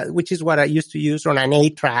 4-track, which is what I used to use, on an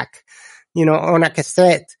 8-track, on a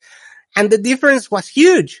cassette. And the difference was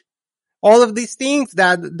huge. All of these things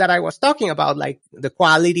that I was talking about, like the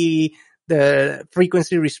quality, the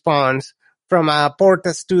frequency response from a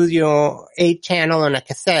Porta Studio 8-channel on a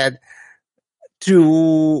cassette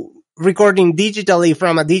to recording digitally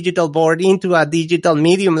from a digital board into a digital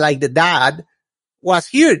medium like the DAD was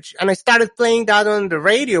huge. And I started playing that on the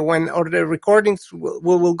radio or the recordings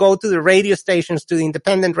will go to the radio stations, to the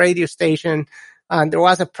independent radio station. And there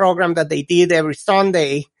was a program that they did every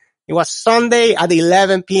Sunday. It was Sunday at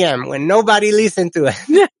 11 p.m. when nobody listened to it.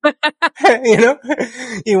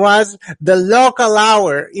 It was the local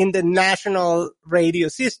hour in the national radio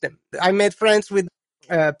system. I made friends with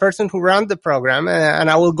a person who ran the program, and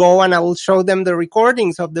I will go and I will show them the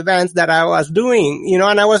recordings of the bands that I was doing,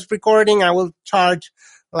 and I was recording. I will charge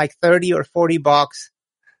like 30 or 40 bucks,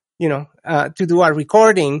 to do a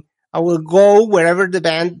recording. I will go wherever the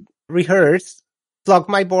band rehearsed, plug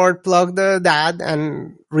my board, plug the DAD,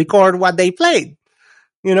 and record what they played,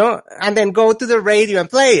 and then go to the radio and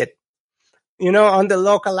play it, on the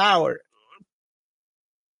local hour.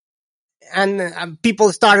 And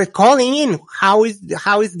people started calling in. How is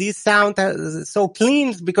this sound so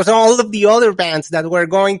clean? Because all of the other bands that were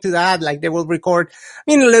going to that, like, they will record,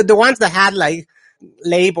 the ones that had like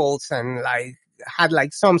labels and like had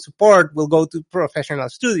like some support will go to professional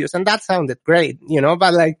studios, and that sounded great,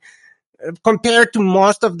 but like, compared to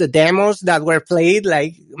most of the demos that were played,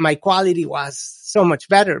 like, my quality was so much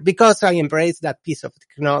better because I embraced that piece of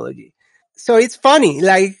technology. So it's funny,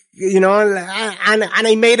 like, and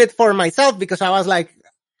I made it for myself because I was like,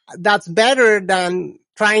 that's better than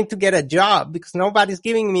trying to get a job, because nobody's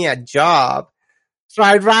giving me a job. So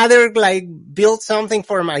I'd rather like build something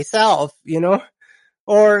for myself,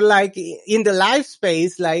 or like in the live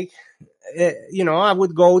space, like, I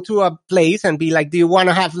would go to a place and be like, do you want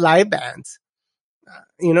to have live bands?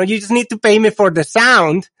 You just need to pay me for the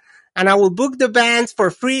sound, and I will book the bands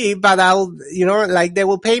for free, but I'll, like, they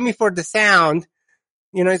will pay me for the sound.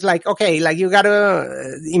 It's like, okay, like, you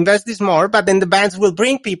gotta invest this more, but then the bands will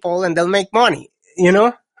bring people and they'll make money,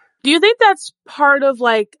 Do you think that's part of,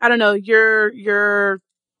 like, I don't know,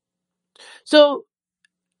 so,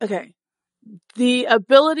 okay, the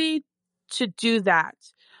ability to do that,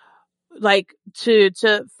 like, to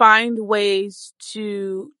find ways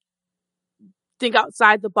to think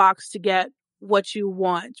outside the box to get what you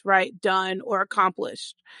want, right, done or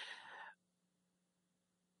accomplished.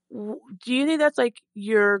 Do you think that's like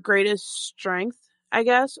your greatest strength, I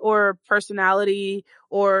guess, or personality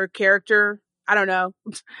or character? I don't know,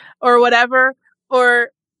 or whatever, or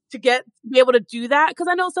to be able to do that? Because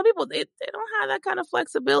I know some people, they don't have that kind of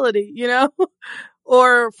flexibility,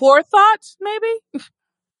 or forethought, maybe.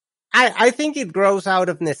 I think it grows out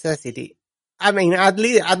of necessity. I mean, at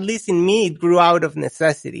least in me, it grew out of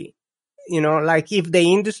necessity. Like, if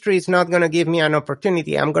the industry is not going to give me an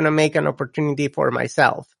opportunity, I'm going to make an opportunity for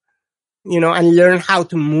myself, and learn how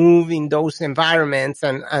to move in those environments.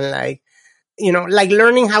 And like, like,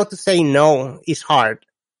 learning how to say no is hard.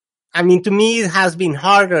 I mean, to me, it has been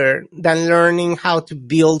harder than learning how to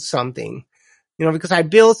build something, because I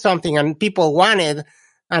built something and people wanted,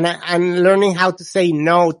 and learning how to say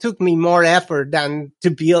no took me more effort than to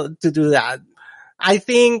do that. I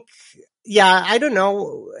think, yeah, I don't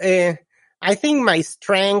know. I think my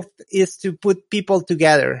strength is to put people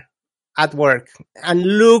together at work and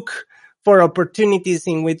look for opportunities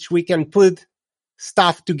in which we can put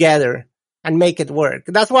stuff together and make it work.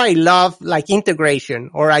 That's why I love like integration,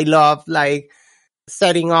 or I love like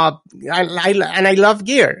setting up. And I love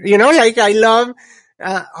gear, like I love,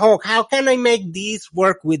 how can I make these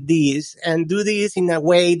work with these and do this in a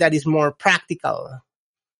way that is more practical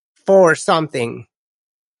for something,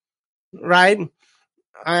 right?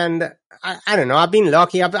 And I don't know. I've been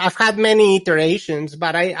lucky. I've had many iterations,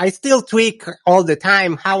 but I still tweak all the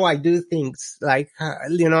time how I do things. Like,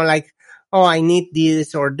 like, oh, I need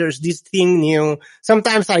this, or there's this thing new.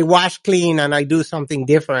 Sometimes I wash clean and I do something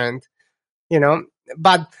different, you know,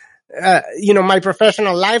 but, my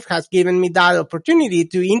professional life has given me that opportunity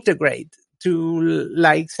to integrate, to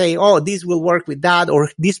like say, oh, this will work with that, or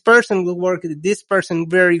this person will work with this person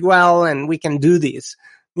very well, and we can do this,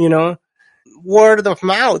 word of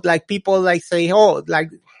mouth. Like people like say, oh, like,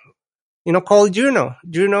 call Juno.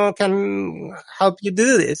 Juno can help you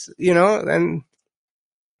do this, and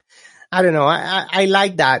I don't know. I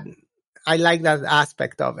like that. I like that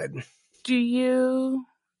aspect of it. Do you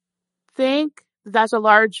think that's a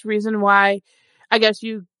large reason why, I guess,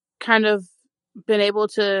 you kind of been able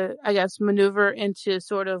to, I guess, maneuver into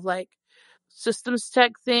sort of like systems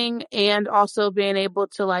tech thing, and also being able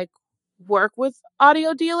to like work with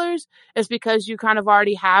audio dealers, is because you kind of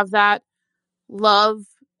already have that love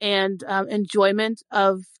and enjoyment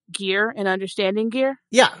of gear and understanding gear?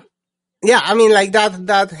 Yeah. Yeah. I mean, like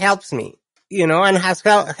that helps me, and has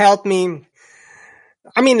helped me.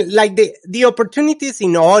 I mean, like the opportunities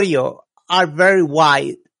in audio are very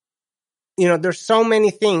wide. There's so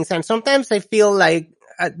many things. And sometimes I feel like,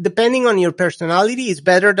 depending on your personality, it's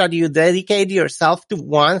better that you dedicate yourself to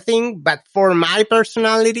one thing. But for my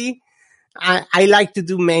personality, I like to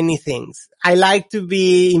do many things. I like to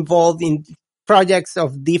be involved in projects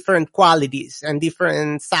of different qualities and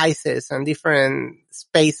different sizes and different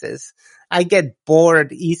spaces. I get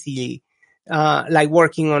bored easily, like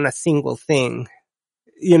working on a single thing,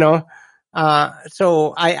 you know?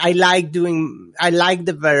 So I like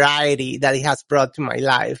the variety that it has brought to my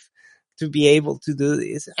life to be able to do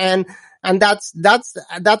this. And that's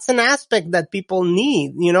an aspect that people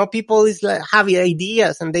need. People is like have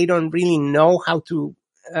ideas and they don't really know how to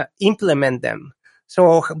implement them.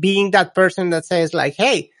 So being that person that says like,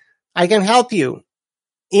 hey, I can help you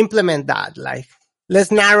implement that. Like,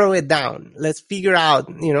 let's narrow it down. Let's figure out,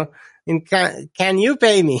 and can you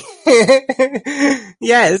pay me?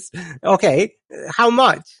 Yes. Okay. How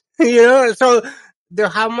much? So the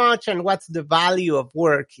how much and what's the value of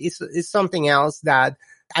work is something else that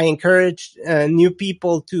I encourage new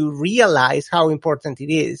people to realize how important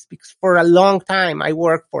it is, because for a long time I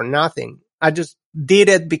worked for nothing. I just did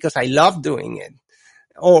it because I love doing it,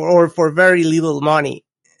 or for very little money,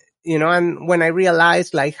 and when I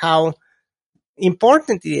realized like how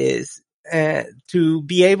important it is to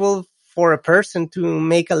be able for a person to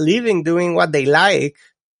make a living doing what they like.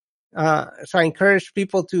 So I encourage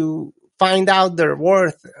people to find out their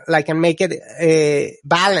worth, like, and make it a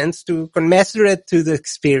balance to commensurate to the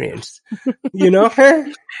experience,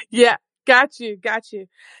 Yeah, got you.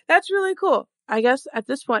 That's really cool. I guess at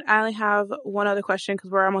this point, I only have one other question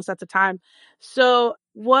because we're almost at the time. So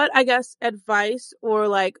what, I guess, advice or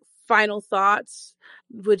like final thoughts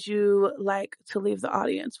would you like to leave the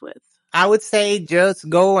audience with? I would say just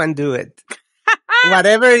go and do it.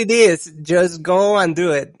 Whatever it is, just go and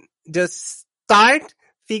do it. Just start,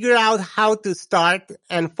 figure out how to start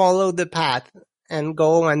and follow the path and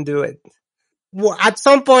go and do it. At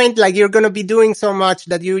some point, like, you're going to be doing so much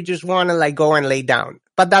that you just want to like go and lay down,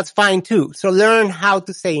 but that's fine too. So learn how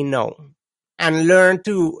to say no and learn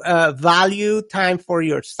to value time for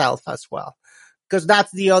yourself as well, because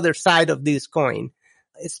that's the other side of this coin.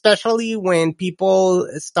 Especially when people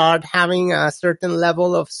start having a certain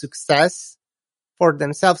level of success for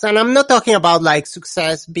themselves. And I'm not talking about like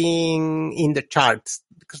success being in the charts,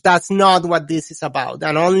 because that's not what this is about.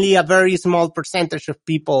 And only a very small percentage of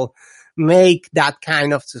people make that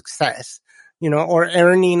kind of success, or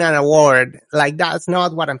earning an award. Like, that's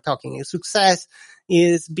not what I'm talking. Success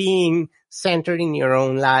is being centered in your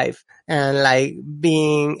own life and like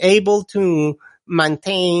being able to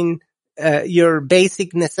maintain your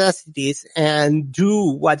basic necessities and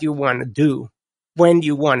do what you want to do when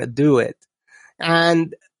you want to do it.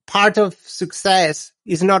 And part of success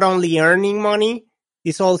is not only earning money,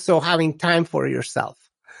 is also having time for yourself.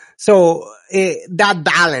 So that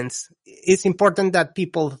balance, it's important that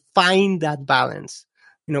people find that balance,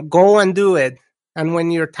 go and do it. And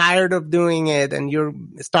when you're tired of doing it and you're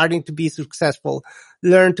starting to be successful,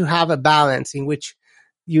 learn to have a balance in which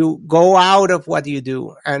you go out of what you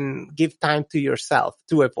do and give time to yourself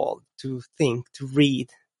to evolve, to think, to read,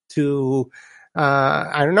 to,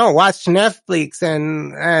 I don't know, watch Netflix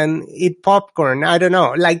and eat popcorn. I don't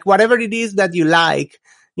know, like whatever it is that you like,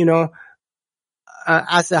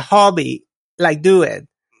 as a hobby, like do it.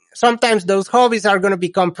 Sometimes those hobbies are going to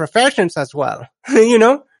become professions as well,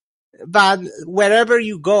 but wherever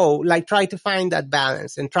you go, like try to find that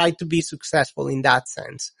balance and try to be successful in that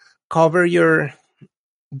sense. Cover your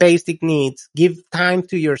basic needs, give time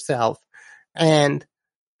to yourself, and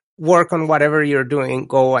work on whatever you're doing.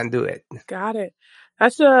 Go and do it. Got it.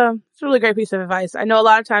 It's a really great piece of advice. I know a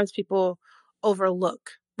lot of times people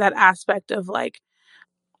overlook that aspect of like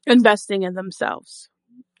investing in themselves.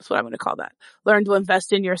 That's what I'm going to call that. Learn to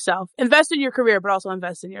invest in yourself, invest in your career, but also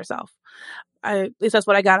invest in yourself. At least that's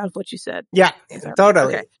what I got out of what you said. Yeah,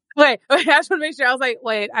 totally. Okay. Wait, I just want to make sure. I was like,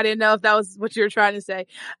 wait, I didn't know if that was what you were trying to say.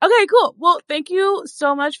 Okay, cool. Well, thank you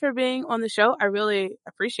so much for being on the show. I really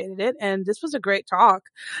appreciated it. And this was a great talk.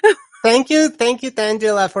 Thank you,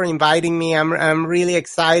 Tangela, for inviting me. I'm really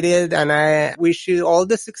excited, and I wish you all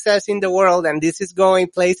the success in the world. And this is going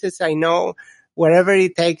places, I know, wherever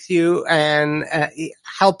it takes you, and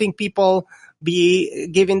helping people be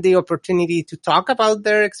given the opportunity to talk about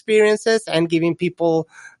their experiences and giving people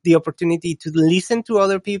the opportunity to listen to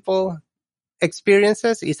other people's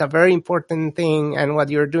experiences is a very important thing. And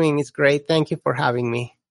what you're doing is great. Thank you for having me.